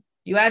accounting.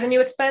 You add a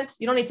new expense,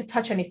 you don't need to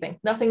touch anything.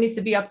 Nothing needs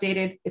to be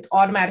updated. It's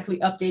automatically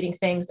updating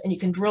things, and you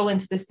can drill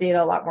into this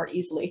data a lot more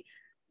easily.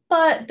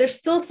 But there's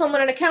still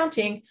someone in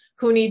accounting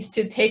who needs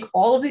to take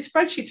all of these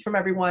spreadsheets from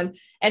everyone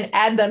and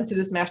add them to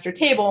this master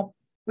table.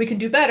 We can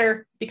do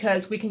better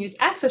because we can use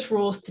access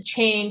rules to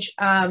change,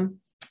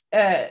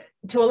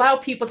 to allow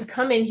people to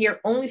come in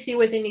here, only see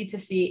what they need to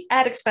see,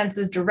 add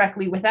expenses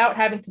directly without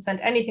having to send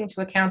anything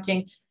to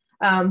accounting,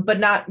 but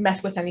not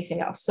mess with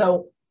anything else.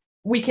 So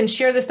we can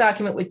share this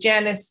document with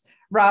Janice,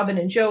 Robin,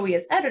 and Joey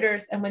as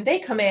editors. And when they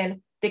come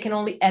in, they can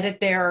only edit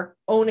their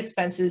own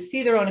expenses,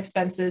 see their own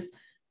expenses,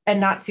 and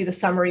not see the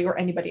summary or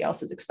anybody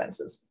else's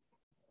expenses.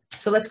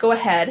 So let's go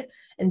ahead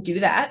and do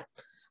that.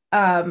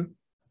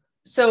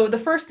 So the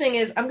first thing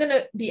is I'm going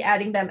to be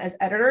adding them as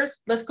editors.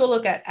 Let's go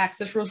look at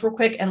access rules real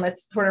quick, and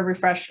let's sort of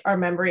refresh our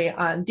memory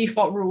on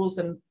default rules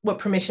and what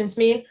permissions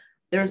mean.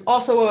 There's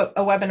also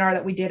a webinar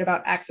that we did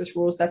about access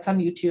rules that's on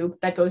YouTube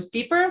that goes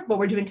deeper. What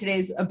we're doing today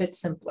is a bit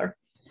simpler.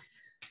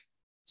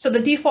 So the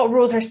default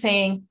rules are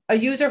saying a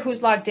user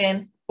who's logged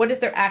in, what is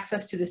their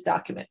access to this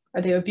document?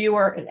 Are they a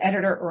viewer, an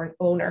editor, or an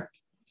owner?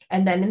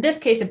 And then in this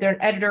case, if they're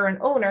an editor or an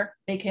owner,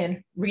 they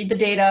can read the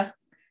data,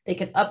 they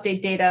can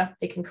update data,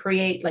 they can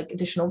create like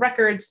additional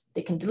records,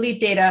 they can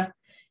delete data,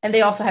 and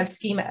they also have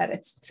schema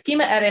edits.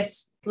 Schema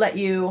edits let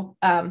you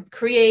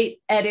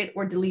create, edit,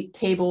 or delete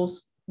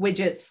tables,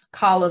 widgets,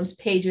 columns,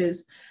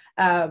 pages,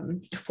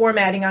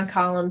 formatting on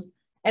columns,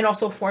 and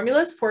also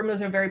formulas.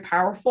 Formulas are very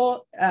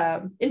powerful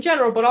in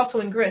general, but also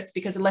in Grist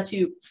because it lets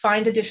you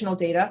find additional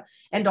data,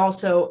 and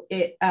also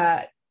it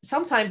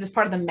sometimes is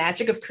part of the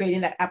magic of creating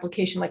that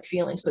application-like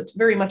feeling. So it's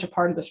very much a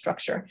part of the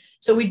structure.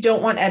 So we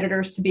don't want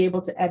editors to be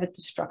able to edit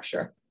the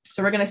structure.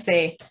 So we're going to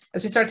say,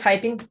 as we start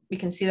typing, we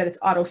can see that it's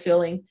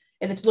auto-filling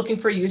and it's looking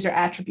for user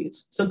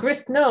attributes. So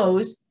Grist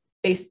knows,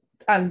 based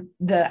on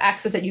the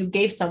access that you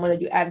gave someone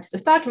that you added to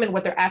this document,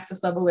 what their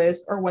access level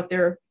is or what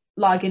their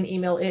login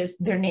email is,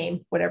 their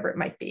name, whatever it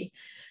might be.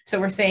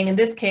 So we're saying in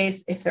this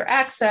case, if their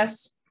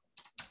access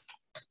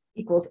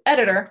equals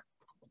editor,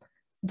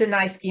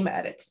 deny schema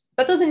edits.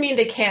 That doesn't mean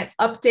they can't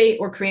update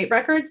or create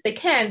records. They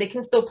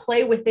can still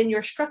play within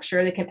your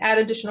structure. They can add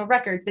additional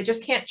records. They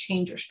just can't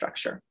change your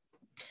structure.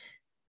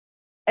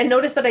 And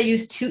notice that I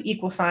use 2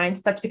 equal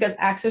signs. That's because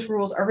access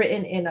rules are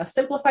written in a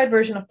simplified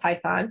version of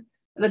Python.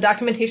 The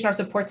documentation our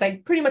support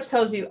site pretty much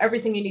tells you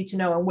everything you need to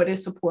know and what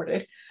is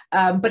supported.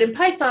 But in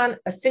Python,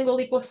 a single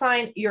equal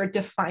sign, you're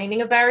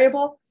defining a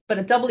variable, but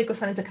a double equal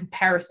sign is a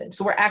comparison.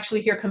 So we're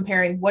actually here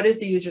comparing what is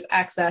the user's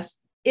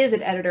access. Is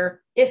it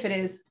editor? If it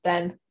is,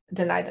 then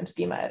deny them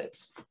schema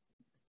edits.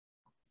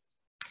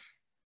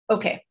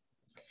 Okay,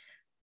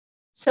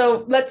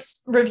 so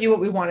let's review what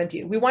we want to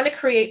do. We want to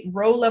create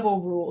row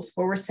level rules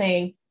where we're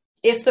saying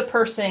if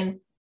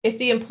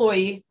the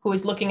employee who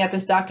is looking at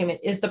this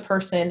document is the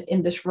person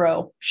in this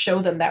row, show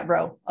them that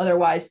row.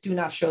 Otherwise, do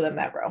not show them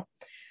that row.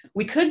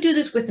 We could do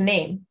this with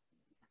name.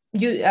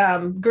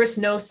 Grist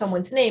knows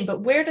someone's name,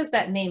 but where does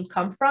that name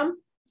come from?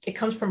 it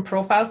comes from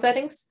profile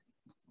settings,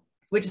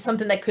 which is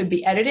something that could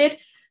be edited.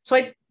 So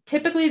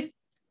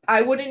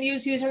I wouldn't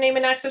use username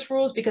and access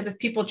rules, because if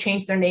people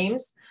change their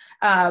names,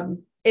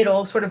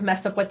 it'll sort of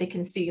mess up what they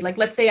can see. Like,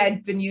 let's say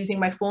I've been using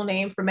my full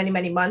name for many,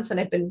 many months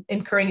and I've been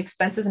incurring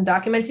expenses and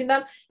documenting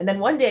them. And then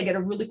one day I get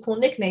a really cool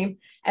nickname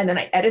and then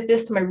I edit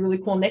this to my really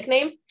cool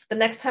nickname. The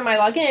next time I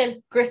log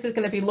in, Grist is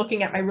going to be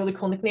looking at my really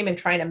cool nickname and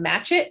trying to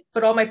match it,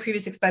 but all my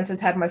previous expenses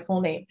had my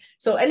full name.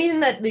 So anything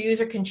that the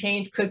user can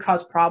change could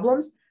cause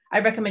problems.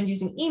 I recommend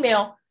using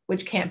email,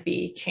 which can't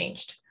be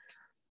changed.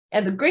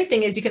 And the great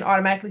thing is you can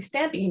automatically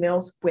stamp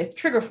emails with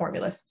trigger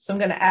formulas. So I'm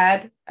going to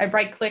add, I've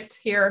right-clicked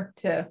here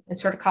to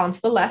insert a column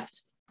to the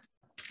left.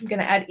 I'm going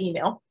to add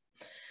email.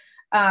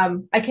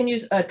 I can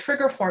use a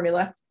trigger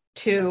formula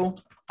to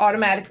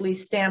automatically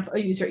stamp a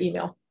user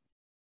email.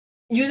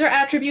 User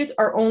attributes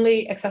are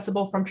only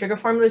accessible from trigger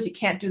formulas. You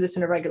can't do this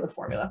in a regular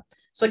formula.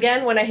 So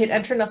again, when I hit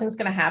enter, nothing's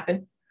going to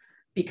happen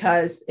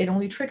because it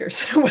only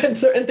triggers when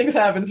certain things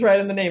happen right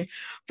in the name.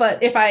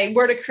 But if I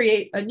were to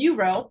create a new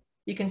row,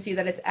 you can see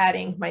that it's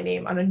adding my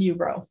name on a new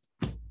row.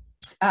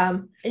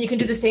 And you can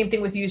do the same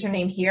thing with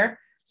username here.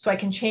 So I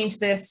can change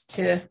this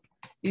to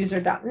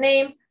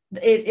user.name.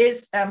 It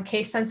is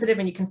case sensitive,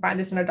 and you can find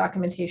this in our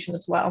documentation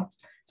as well.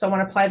 So I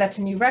want to apply that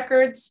to new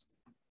records.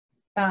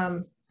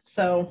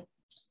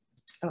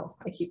 Oh,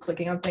 I keep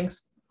clicking on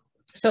things.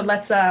 So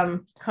let's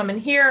come in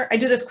here. I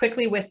do this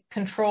quickly with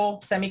control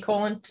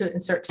semicolon to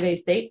insert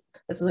today's date.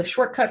 This is a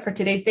shortcut for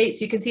today's date.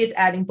 So you can see it's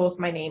adding both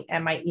my name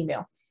and my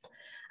email.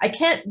 I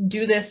can't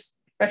do this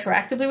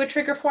retroactively with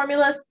trigger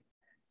formulas.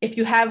 If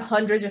you have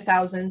hundreds or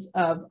thousands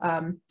of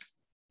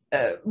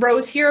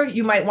rows here,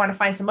 you might want to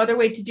find some other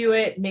way to do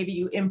it. Maybe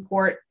you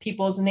import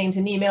people's names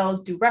and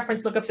emails, do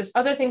reference lookups. There's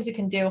other things you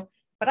can do,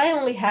 but I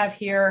only have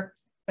here,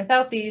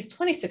 without these,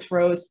 26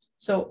 rows.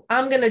 So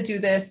I'm going to do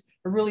this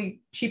a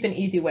really cheap and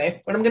easy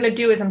way. What I'm going to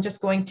do is I'm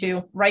just going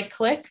to right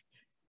click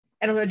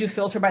and I'm going to do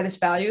filter by this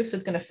value. So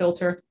it's going to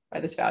filter by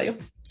this value.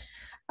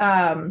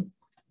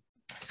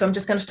 So I'm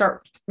just going to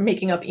start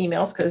making up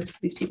emails because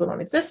these people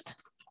don't exist.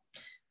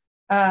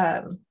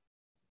 I'm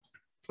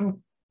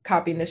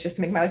copying this just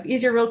to make my life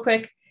easier real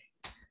quick.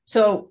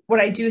 So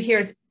what I do here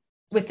is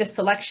with this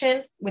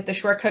selection, with the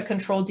shortcut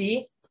Control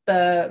D,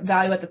 the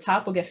value at the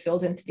top will get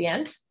filled into the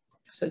end.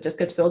 So it just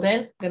gets filled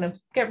in. I'm going to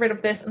get rid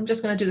of this. I'm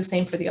just going to do the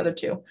same for the other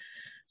two.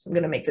 So I'm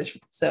going to make this.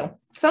 So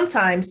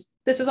sometimes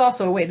this is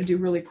also a way to do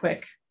really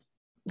quick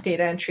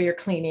data entry or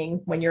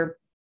cleaning when you're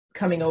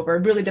coming over.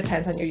 It really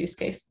depends on your use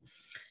case.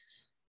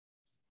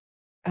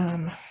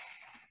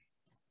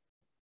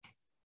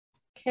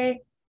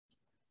 Okay,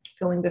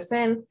 filling this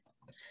in.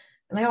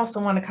 And I also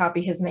want to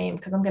copy his name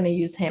because I'm going to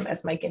use him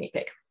as my guinea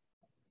pig.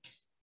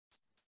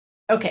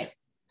 Okay,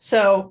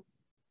 so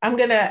I'm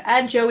going to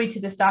add Joey to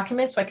this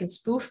document so I can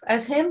spoof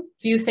as him,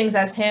 view things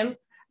as him.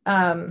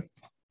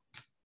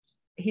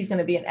 He's going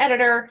to be an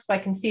editor, so I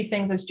can see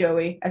things as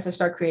Joey as I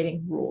start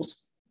creating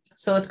rules.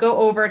 So let's go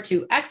over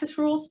to access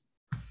rules.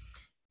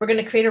 We're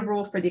going to create a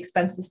rule for the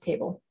expenses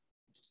table.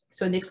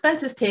 So in the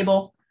expenses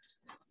table,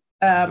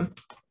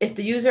 if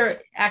the user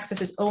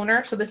accesses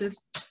owner, so this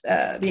is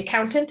the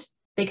accountant,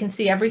 they can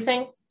see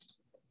everything.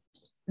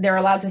 They're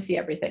allowed to see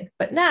everything.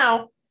 But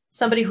now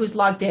somebody who's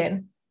logged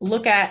in,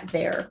 look at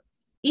their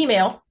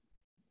email,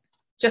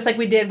 just like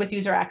we did with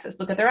user access.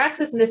 Look at their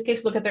access. In this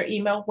case, look at their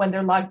email when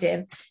they're logged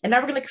in. And now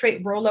we're going to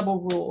create row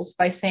level rules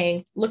by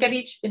saying, look at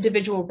each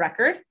individual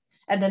record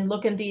and then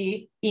look in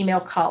the email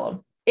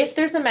column. If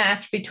there's a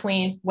match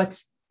between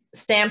what's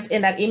stamped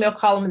in that email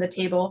column in the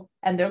table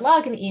and their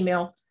login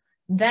email,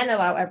 then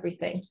allow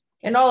everything.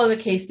 In all other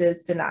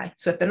cases, deny.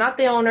 So if they're not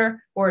the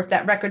owner, or if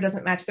that record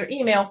doesn't match their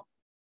email,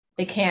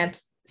 they can't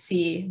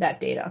see that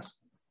data.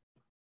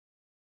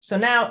 So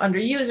now under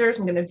users,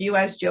 I'm going to view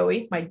as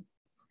Joey, my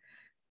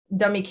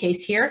dummy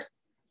case here.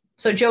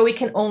 So Joey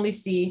can only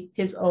see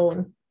his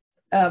own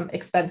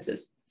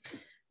expenses.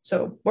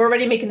 So we're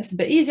already making this a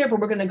bit easier, but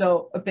we're going to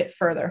go a bit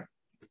further.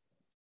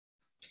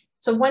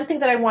 So one thing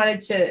that I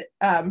wanted to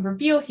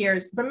reveal here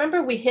is,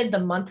 remember we hid the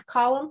month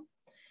column?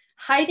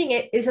 Hiding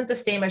it isn't the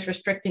same as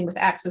restricting with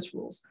access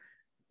rules.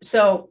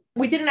 So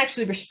we didn't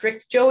actually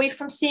restrict Joey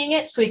from seeing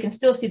it, so he can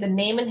still see the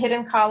name in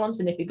hidden columns.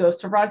 And if he goes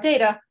to raw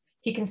data,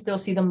 he can still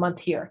see the month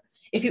here.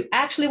 If you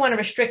actually want to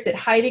restrict it,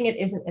 hiding it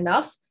isn't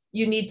enough.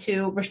 You need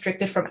to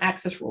restrict it from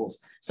access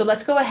rules. So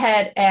let's go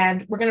ahead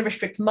and we're going to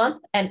restrict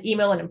month and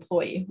email and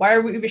employee. Why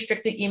are we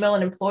restricting email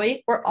and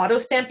employee? We're auto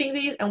stamping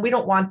these and we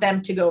don't want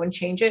them to go and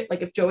change it.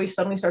 Like if Joey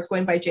suddenly starts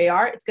going by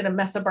JR, it's going to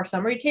mess up our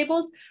summary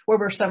tables where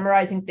we're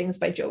summarizing things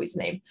by Joey's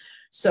name.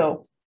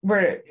 So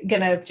we're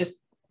going to just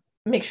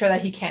make sure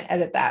that he can't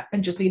edit that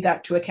and just leave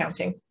that to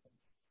accounting.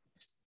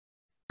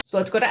 So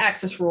let's go to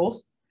access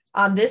rules.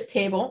 On this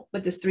table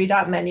with this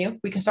 3-dot menu,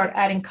 we can start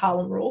adding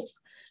column rules.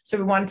 So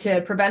we want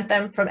to prevent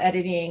them from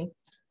editing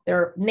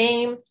their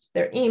name,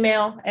 their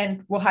email,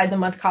 and we'll hide the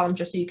month column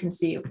just so you can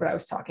see what I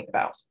was talking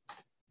about.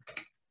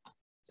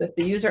 So if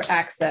the user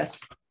access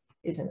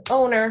is an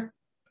owner,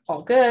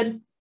 all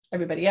good.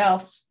 Everybody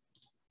else,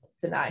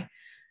 deny.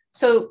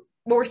 So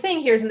what we're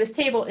saying here is in this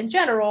table in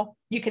general,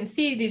 you can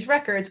see these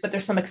records, but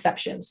there's some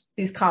exceptions.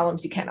 These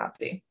columns you cannot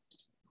see.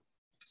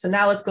 So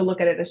now let's go look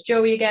at it as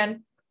Joey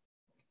again.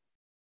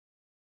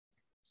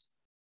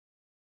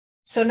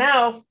 So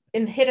now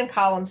in the hidden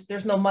columns,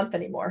 there's no month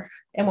anymore.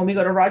 And when we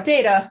go to raw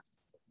data,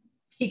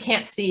 he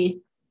can't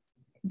see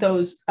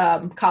those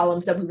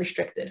columns that we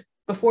restricted.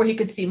 Before he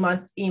could see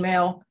month,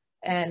 email,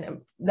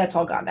 and that's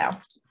all gone now.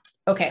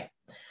 Okay.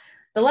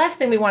 The last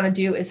thing we want to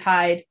do is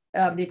hide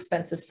the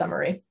expenses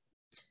summary.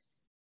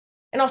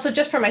 And also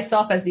just for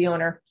myself as the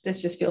owner,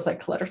 this just feels like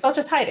clutter. So I'll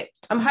just hide it.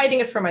 I'm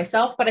hiding it for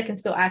myself, but I can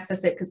still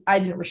access it because I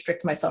didn't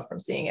restrict myself from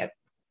seeing it.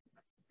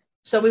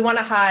 So we want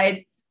to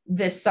hide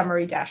this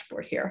summary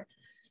dashboard here.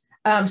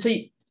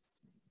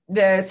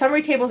 The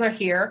summary tables are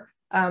here.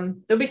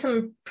 There'll be some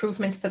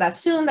improvements to that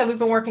soon that we've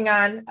been working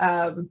on.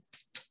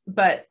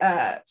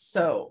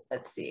 So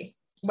let's see.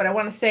 What I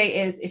want to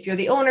say is if you're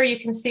the owner, you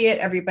can see it.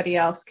 Everybody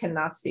else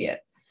cannot see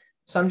it.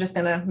 So I'm just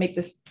going to make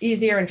this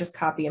easier and just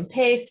copy and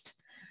paste.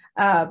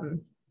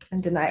 And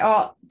deny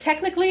all.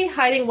 Technically,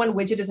 hiding one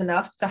widget is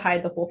enough to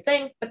hide the whole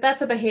thing, but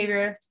that's a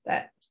behavior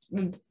that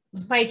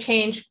might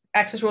change.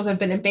 Access rules have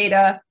been in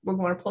beta. We're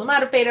going to pull them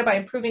out of beta by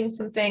improving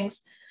some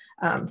things.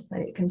 I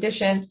need a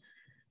condition.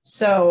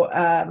 So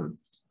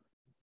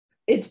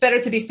it's better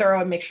to be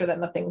thorough and make sure that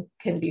nothing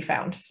can be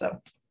found.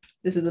 So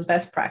this is the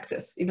best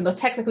practice, even though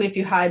technically if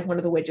you hide one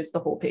of the widgets, the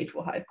whole page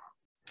will hide.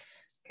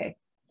 Okay,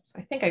 so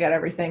I think I got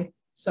everything.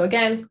 So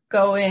again,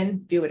 go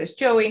in, view it as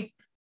Joey.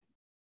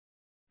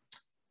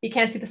 He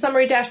can't see the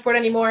summary dashboard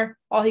anymore.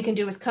 All he can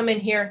do is come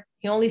in here.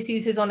 He only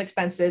sees his own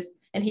expenses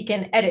and he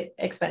can edit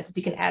expenses.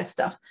 He can add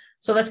stuff.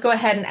 So let's go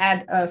ahead and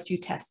add a few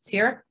tests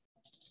here.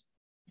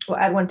 We'll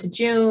add one to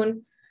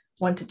June,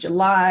 one to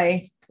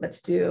July.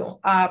 Let's do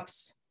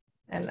ops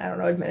and I don't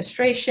know,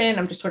 administration.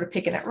 I'm just sort of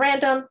picking at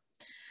random.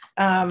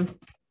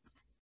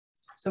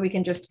 So we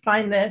can just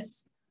find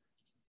this.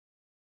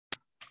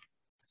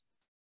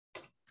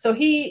 So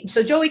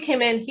Joey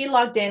came in, he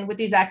logged in with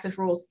these access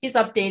rules. He's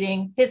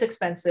updating his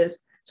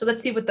expenses. So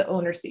let's see what the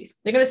owner sees.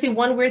 They're going to see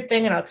one weird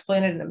thing and I'll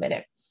explain it in a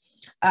minute.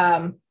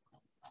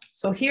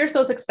 So here's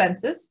those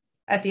expenses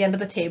at the end of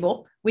the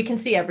table. We can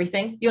see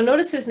everything. You'll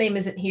notice his name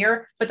isn't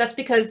here, but that's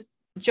because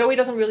Joey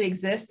doesn't really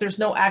exist. There's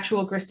no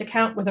actual Grist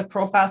account with a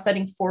profile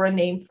setting for a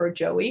name for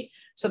Joey.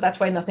 So that's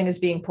why nothing is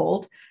being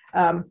pulled.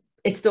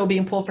 It's still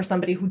being pulled for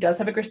somebody who does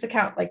have a Grist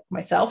account like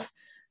myself.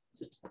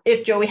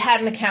 If Joey had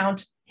an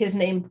account, his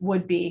name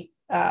would be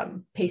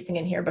pasting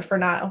in here, but for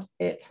now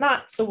it's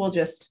not. So we'll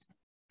just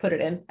put it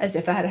in as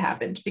if that had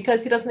happened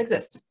because he doesn't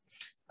exist.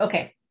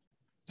 Okay,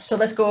 so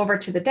let's go over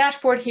to the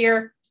dashboard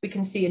here. We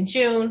can see in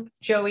June,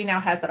 Joey now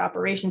has that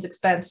operations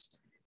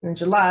expense. In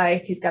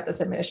July, he's got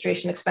this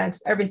administration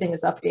expense. Everything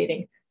is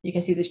updating. You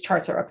can see these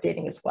charts are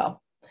updating as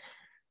well.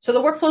 So the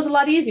workflow is a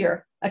lot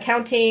easier.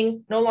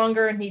 Accounting no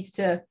longer needs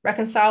to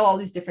reconcile all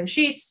these different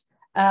sheets,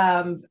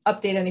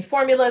 update any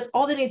formulas.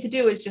 All they need to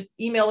do is just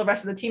email the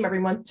rest of the team every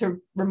month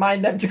to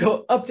remind them to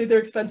go update their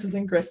expenses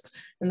in Grist,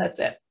 and that's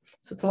it.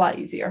 So it's a lot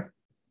easier.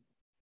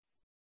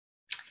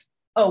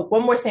 Oh,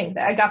 one more thing.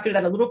 I got through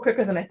that a little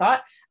quicker than I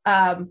thought.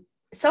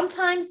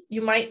 Sometimes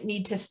you might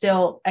need to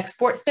still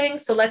export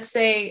things. So let's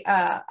say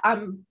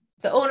I'm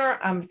the owner,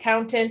 I'm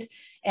accountant,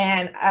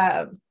 and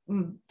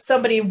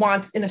somebody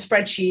wants in a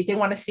spreadsheet, they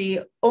want to see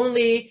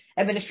only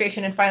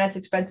administration and finance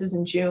expenses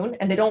in June,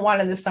 and they don't want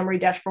it in the summary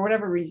dash for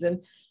whatever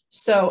reason.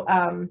 So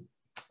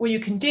what you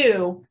can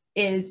do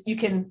is you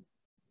can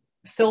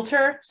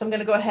filter. So I'm going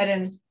to go ahead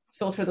and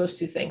filter those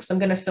two things. So I'm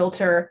going to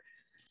filter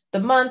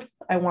the month.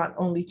 I want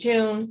only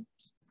June.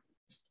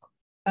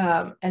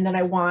 And then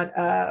I want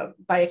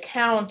by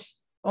account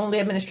only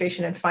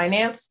administration and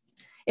finance.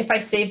 If I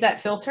save that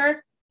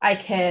filter, I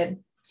can,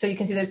 so you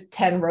can see there's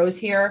 10 rows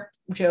here,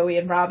 Joey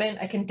and Robin.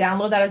 I can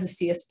download that as a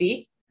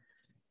CSV.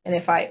 And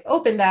if I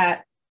open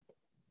that,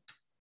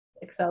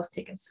 Excel's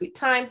taking sweet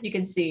time. You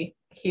can see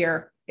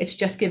here, it's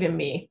just giving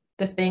me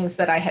the things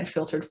that I had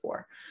filtered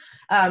for.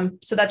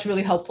 So that's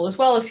really helpful as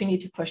well if you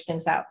need to push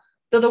things out.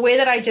 So the way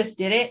that I just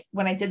did it,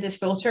 when I did this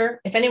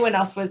filter, if anyone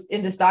else was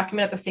in this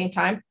document at the same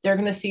time, they're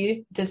going to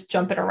see this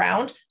jumping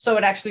around. So I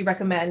would actually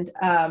recommend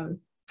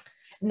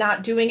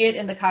not doing it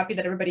in the copy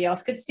that everybody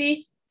else could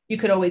see. You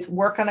could always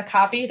work on a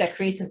copy that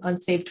creates an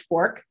unsaved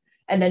fork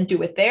and then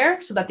do it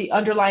there so that the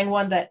underlying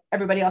one that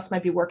everybody else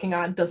might be working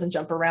on doesn't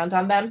jump around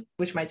on them,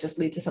 which might just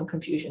lead to some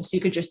confusion. So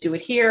you could just do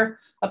it here,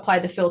 apply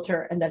the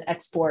filter, and then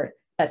export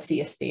that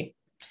CSV.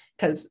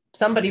 Because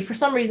somebody, for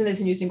some reason,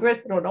 isn't using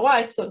Grist. I don't know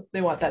why, so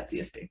they want that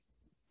CSV.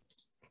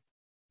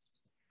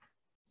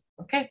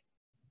 Okay,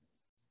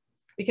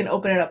 we can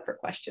open it up for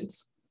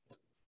questions.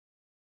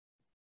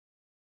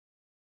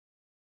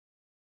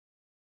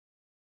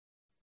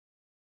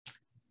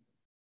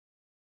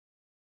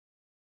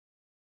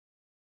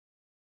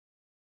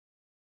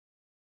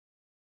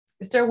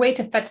 Is there a way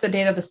to fetch the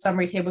data of the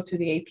summary table through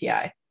the API?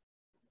 I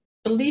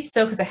believe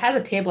so, because it has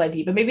a table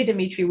ID, but maybe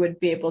Dimitri would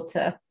be able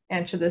to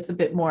answer this a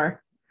bit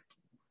more.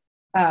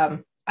 I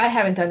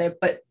haven't done it,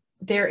 but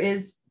there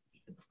is,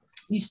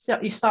 you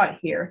saw it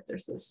here.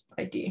 There's this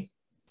ID.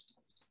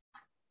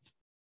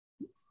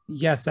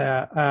 Yes,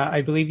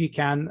 I believe you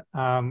can.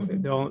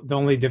 The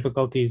only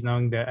difficulty is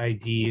knowing the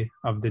ID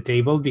of the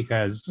table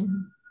because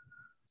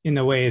in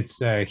a way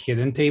it's a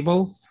hidden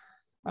table.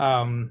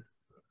 But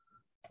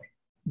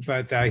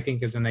I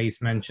think as Anais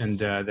mentioned,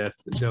 that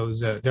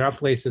those there are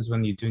places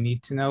when you do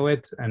need to know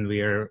it, and we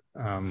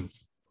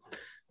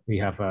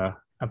have a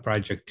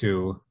project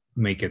to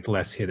make it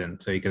less hidden,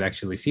 so you could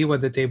actually see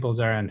what the tables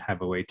are and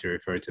have a way to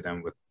refer to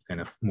them with kind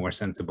of more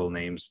sensible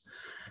names.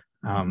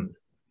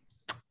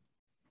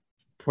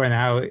 For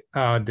now,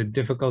 the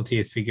difficulty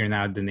is figuring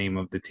out the name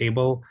of the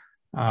table.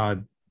 I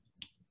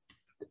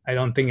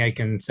don't think I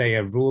can say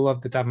a rule off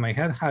the top of my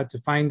head how to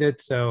find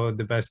it. So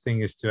the best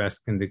thing is to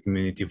ask in the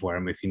community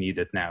forum if you need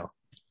it now.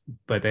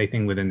 But I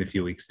think within a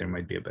few weeks, there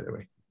might be a better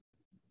way.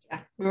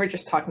 Yeah, we were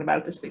just talking about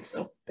it this week,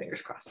 so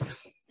fingers crossed.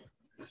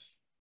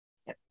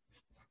 Yep.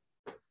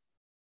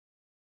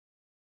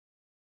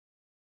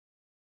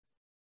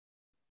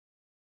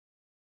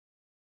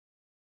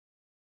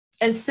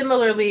 And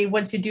similarly,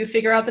 once you do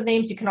figure out the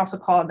names, you can also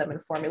call on them in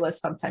formulas.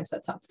 Sometimes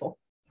that's helpful.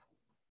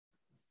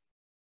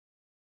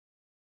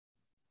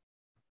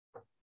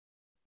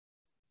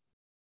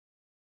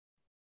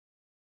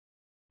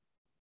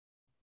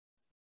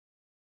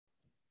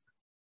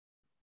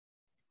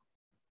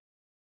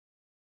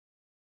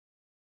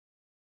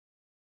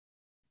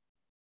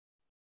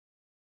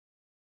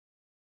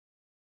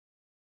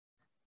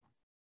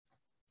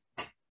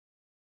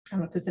 I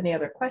don't know if there's any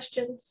other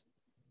questions.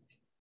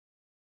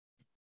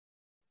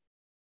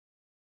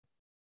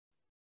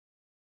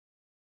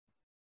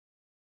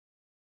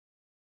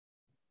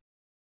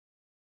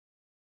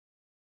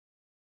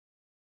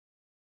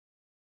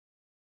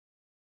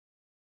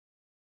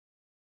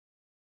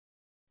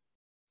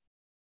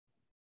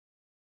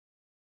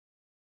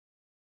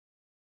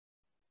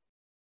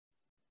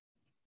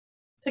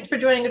 Thanks for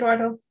joining,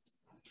 Eduardo.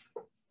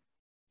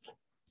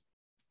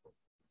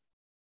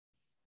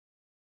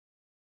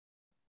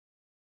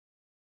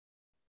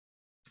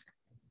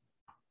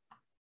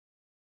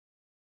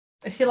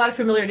 I see a lot of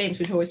familiar names,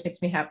 which always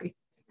makes me happy.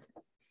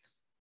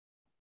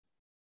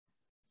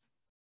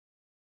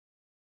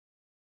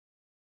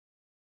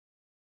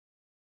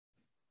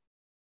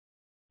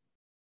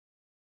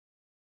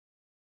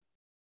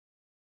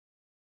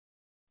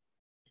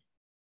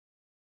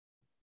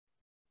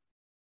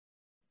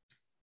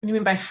 What do you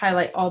mean by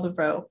highlight all the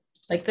row?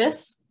 Like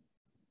this?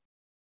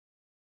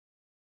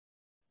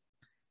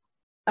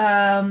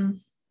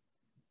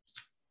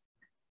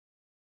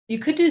 You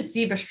could do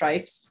zebra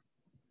stripes.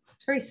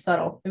 It's very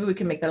subtle. Maybe we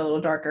can make that a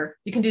little darker.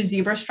 You can do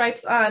zebra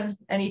stripes on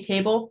any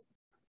table,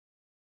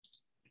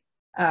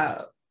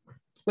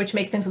 which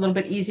makes things a little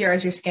bit easier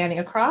as you're scanning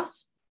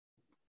across.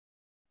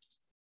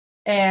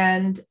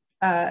 And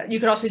you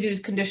could also do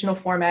conditional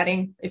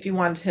formatting if you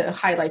wanted to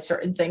highlight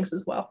certain things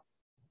as well.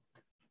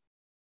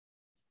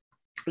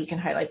 You can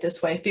highlight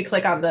this way. If you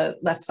click on the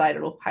left side,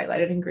 it'll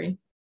highlight it in green.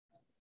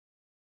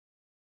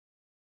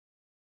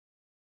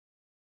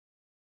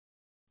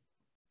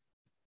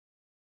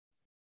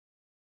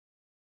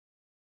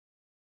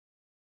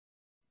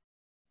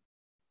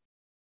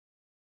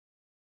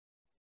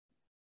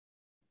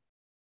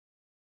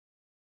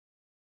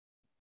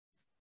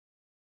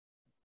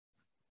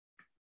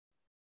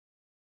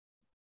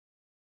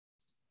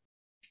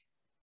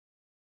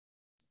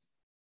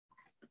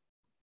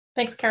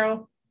 Thanks,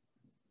 Carol.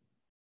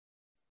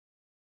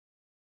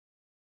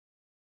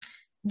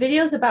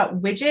 Videos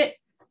about widget.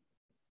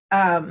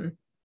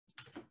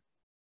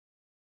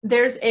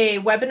 There's a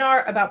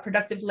webinar about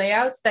productive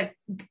layouts that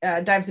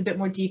dives a bit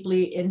more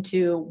deeply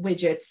into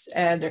widgets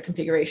and their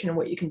configuration and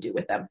what you can do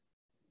with them.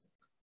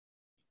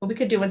 But we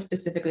could do one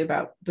specifically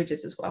about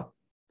widgets as well.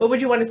 What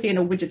would you want to see in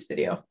a widgets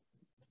video?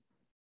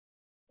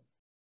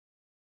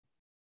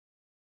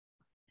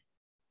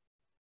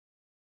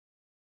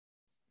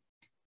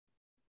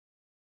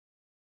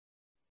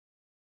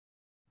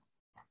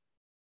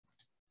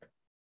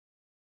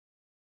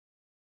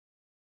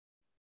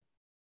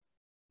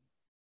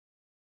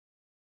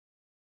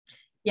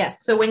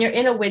 Yes, so when you're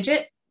in a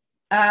widget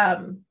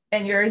and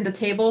you're in the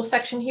table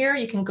section here,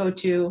 you can go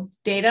to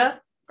data,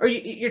 or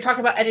you're talking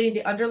about editing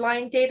the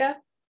underlying data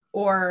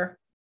or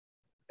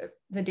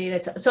the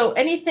data. So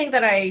anything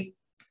that in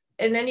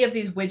any of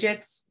these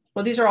widgets,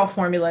 well, these are all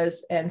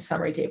formulas and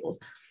summary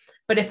tables.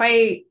 But if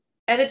I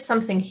edit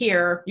something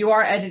here, you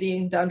are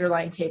editing the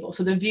underlying table.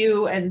 So the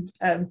view and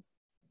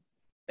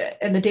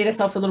the data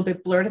itself is a little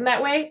bit blurred in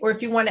that way. Or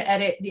if you want to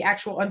edit the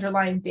actual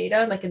underlying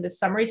data, like in the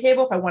summary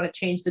table, if I want to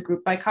change the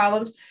group by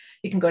columns,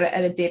 you can go to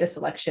edit data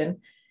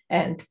selection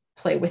and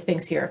play with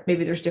things here.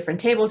 Maybe there's different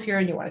tables here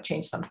and you want to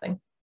change something.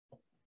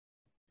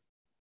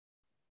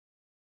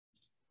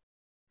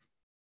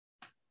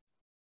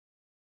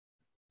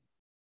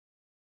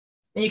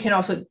 And you can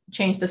also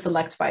change the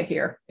select by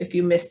here if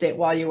you missed it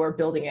while you were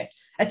building it.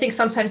 I think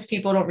sometimes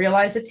people don't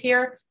realize it's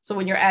here. So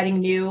when you're adding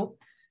new,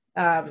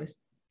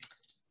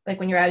 like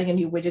when you're adding a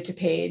new widget to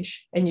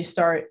page and you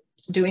start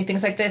doing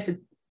things like this, it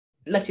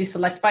lets you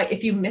select by.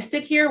 If you missed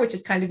it here, which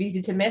is kind of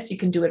easy to miss, you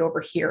can do it over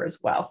here as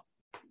well.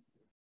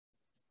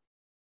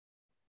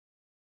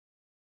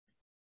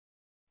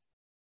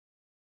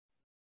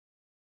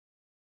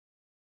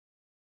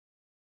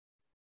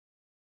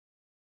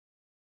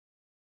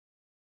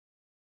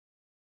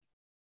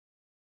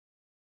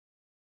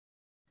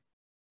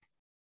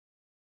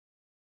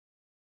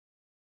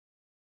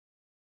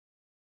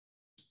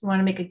 We want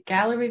to make a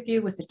gallery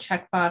view with a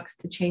checkbox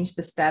to change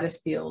the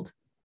status field.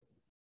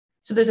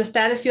 So there's a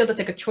status field that's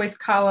like a choice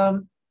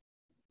column.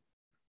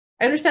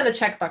 I understand the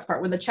checkbox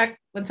part.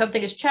 When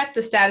something is checked,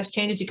 the status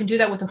changes. You can do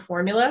that with a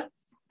formula.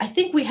 I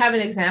think we have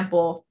an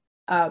example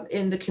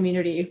in the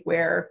community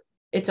where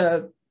it's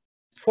a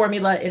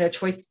formula in a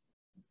choice,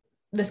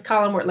 this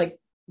column where it like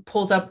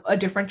pulls up a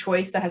different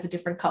choice that has a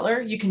different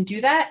color. You can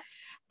do that.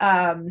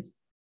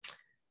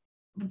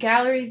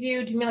 Gallery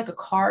view, do you mean like a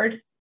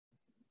card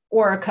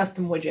or a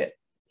custom widget?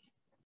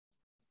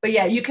 But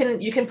yeah, you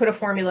can put a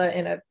formula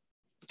in a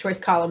choice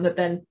column that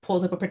then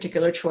pulls up a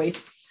particular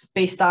choice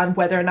based on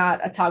whether or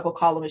not a toggle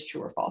column is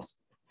true or false.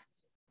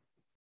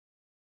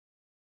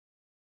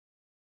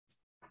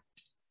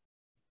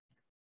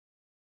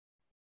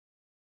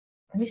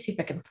 Let me see if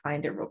I can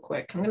find it real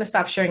quick. I'm going to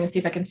stop sharing and see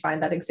if I can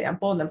find that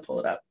example and then pull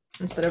it up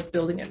instead of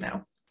building it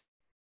now.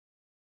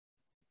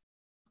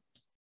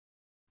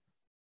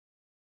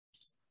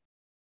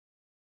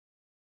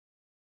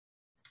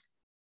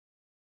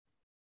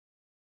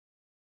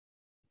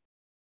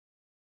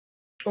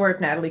 Or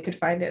if Natalie could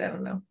find it, I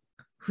don't know.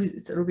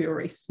 It'll be a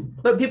race.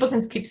 But people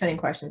can keep sending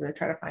questions and I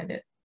try to find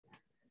it.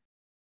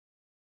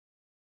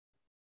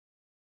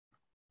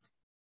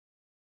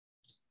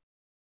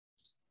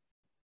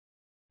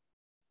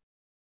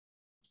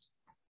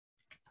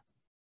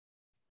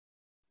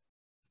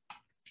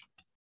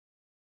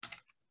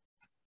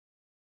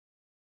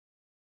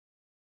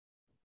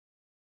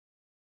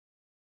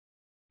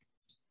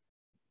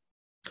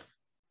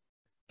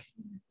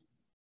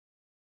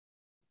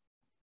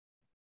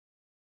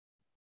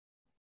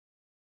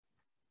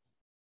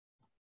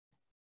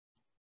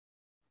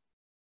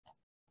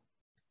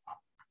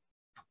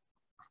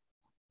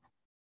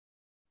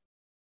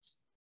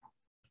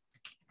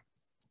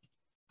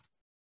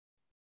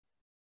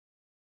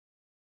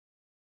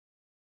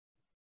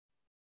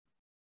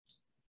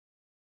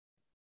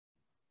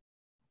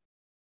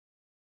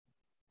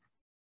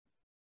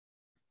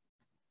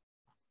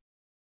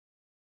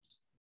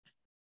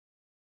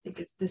 I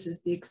think this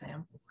is the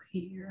example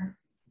here.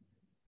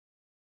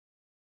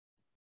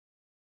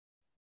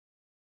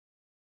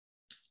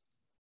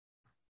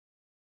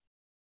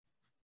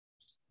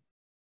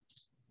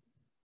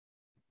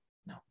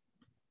 No.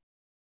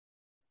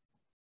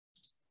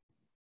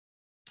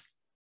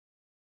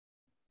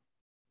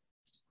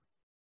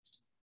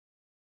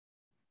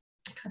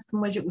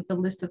 Custom widget with a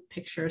list of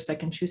pictures so I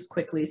can choose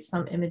quickly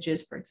some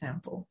images, for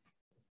example.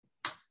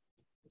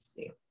 Let's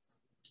see.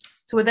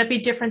 So would that be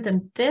different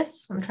than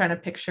this? I'm trying to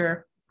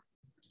picture.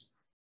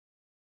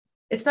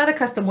 It's not a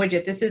custom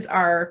widget. This is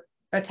our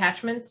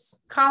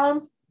attachments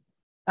column.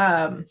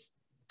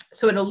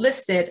 So it'll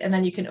list it and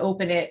then you can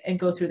open it and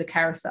go through the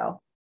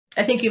carousel.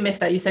 I think you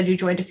missed that. You said you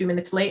joined a few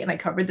minutes late and I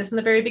covered this in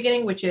the very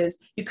beginning, which is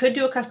you could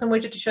do a custom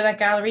widget to show that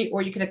gallery,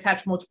 or you can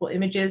attach multiple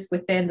images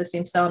within the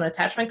same cell in an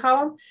attachment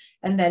column,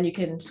 and then you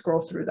can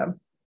scroll through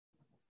them.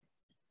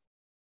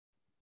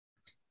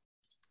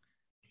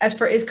 As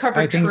for is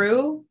cover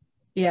true?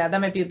 Yeah,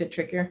 that might be a bit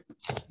trickier.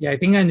 Yeah, I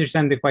think I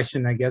understand the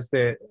question. I guess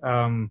that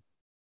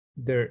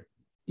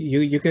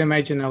you can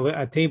imagine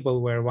a table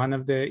where one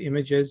of the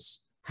images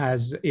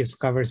is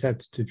cover set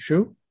to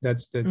true.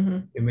 That's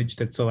the image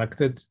that's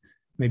selected,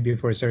 maybe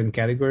for a certain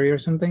category or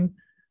something.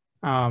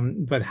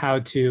 But how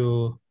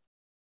to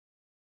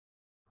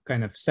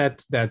kind of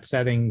set that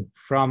setting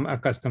from a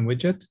custom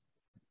widget,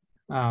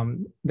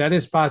 that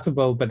is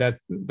possible, but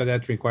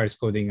that requires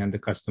coding on the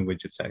custom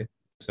widget side.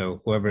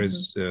 So whoever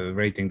is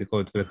writing the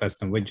code for the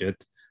custom widget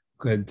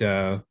could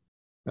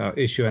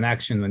issue an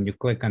action when you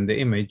click on the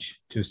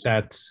image to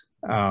set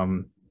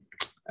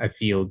a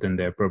field in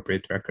the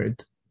appropriate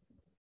record.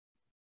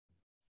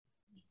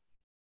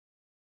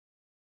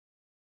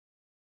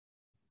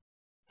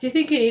 Do you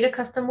think you need a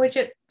custom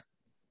widget?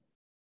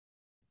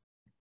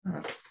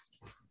 I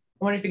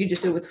wonder if you could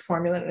just do it with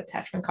formula and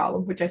attachment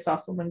column, which I saw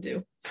someone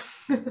do.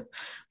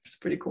 It's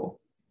pretty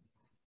cool.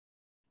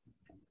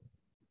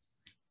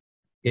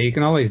 Yeah, you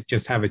can always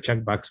just have a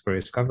checkbox for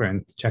its cover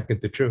and check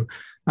it to true.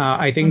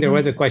 I think there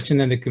was a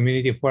question in the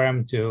community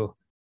forum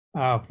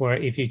for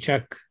if you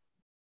check,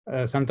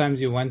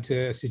 sometimes you went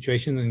to a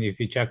situation and if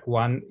you check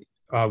one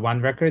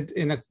record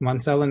in one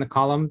cell in a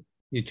column,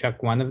 you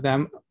check one of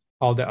them,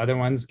 all the other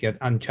ones get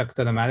unchecked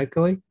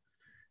automatically.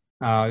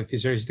 If you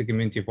search the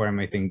community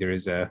forum, I think there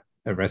is a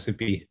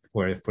recipe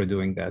for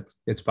doing that.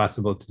 It's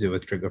possible to do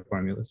with trigger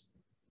formulas.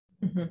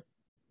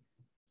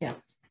 Yeah.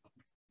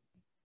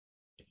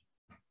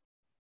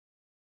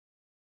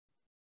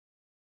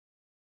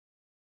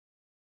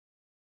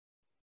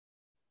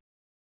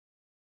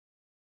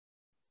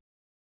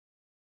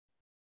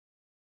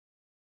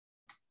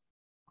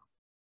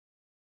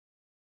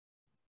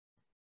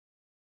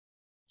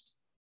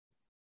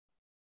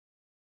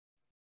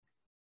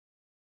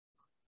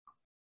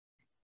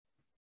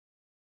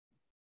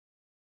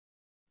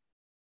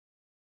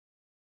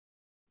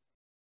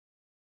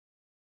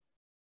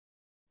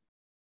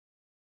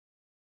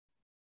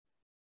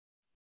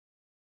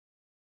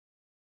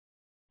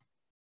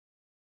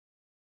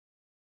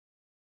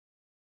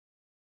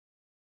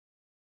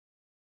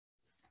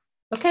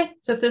 Okay,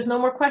 so if there's no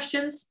more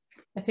questions,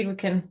 I think we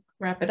can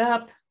wrap it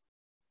up.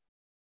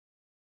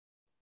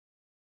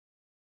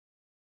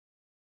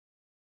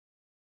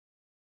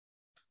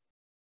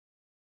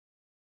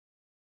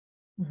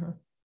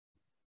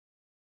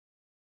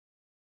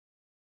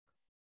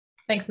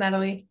 Thanks,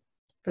 Natalie,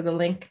 for the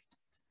link.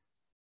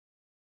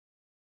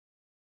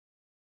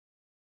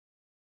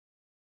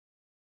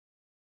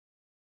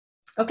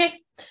 Okay,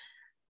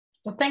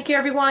 well, thank you,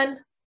 everyone.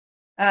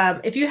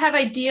 If you have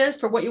ideas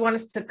for what you want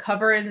us to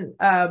cover in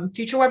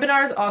future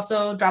webinars,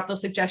 also drop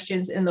those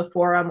suggestions in the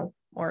forum,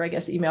 or I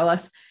guess email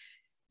us.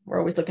 We're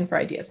always looking for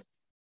ideas.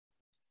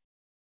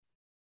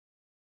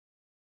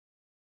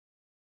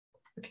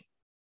 Okay.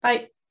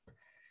 Bye.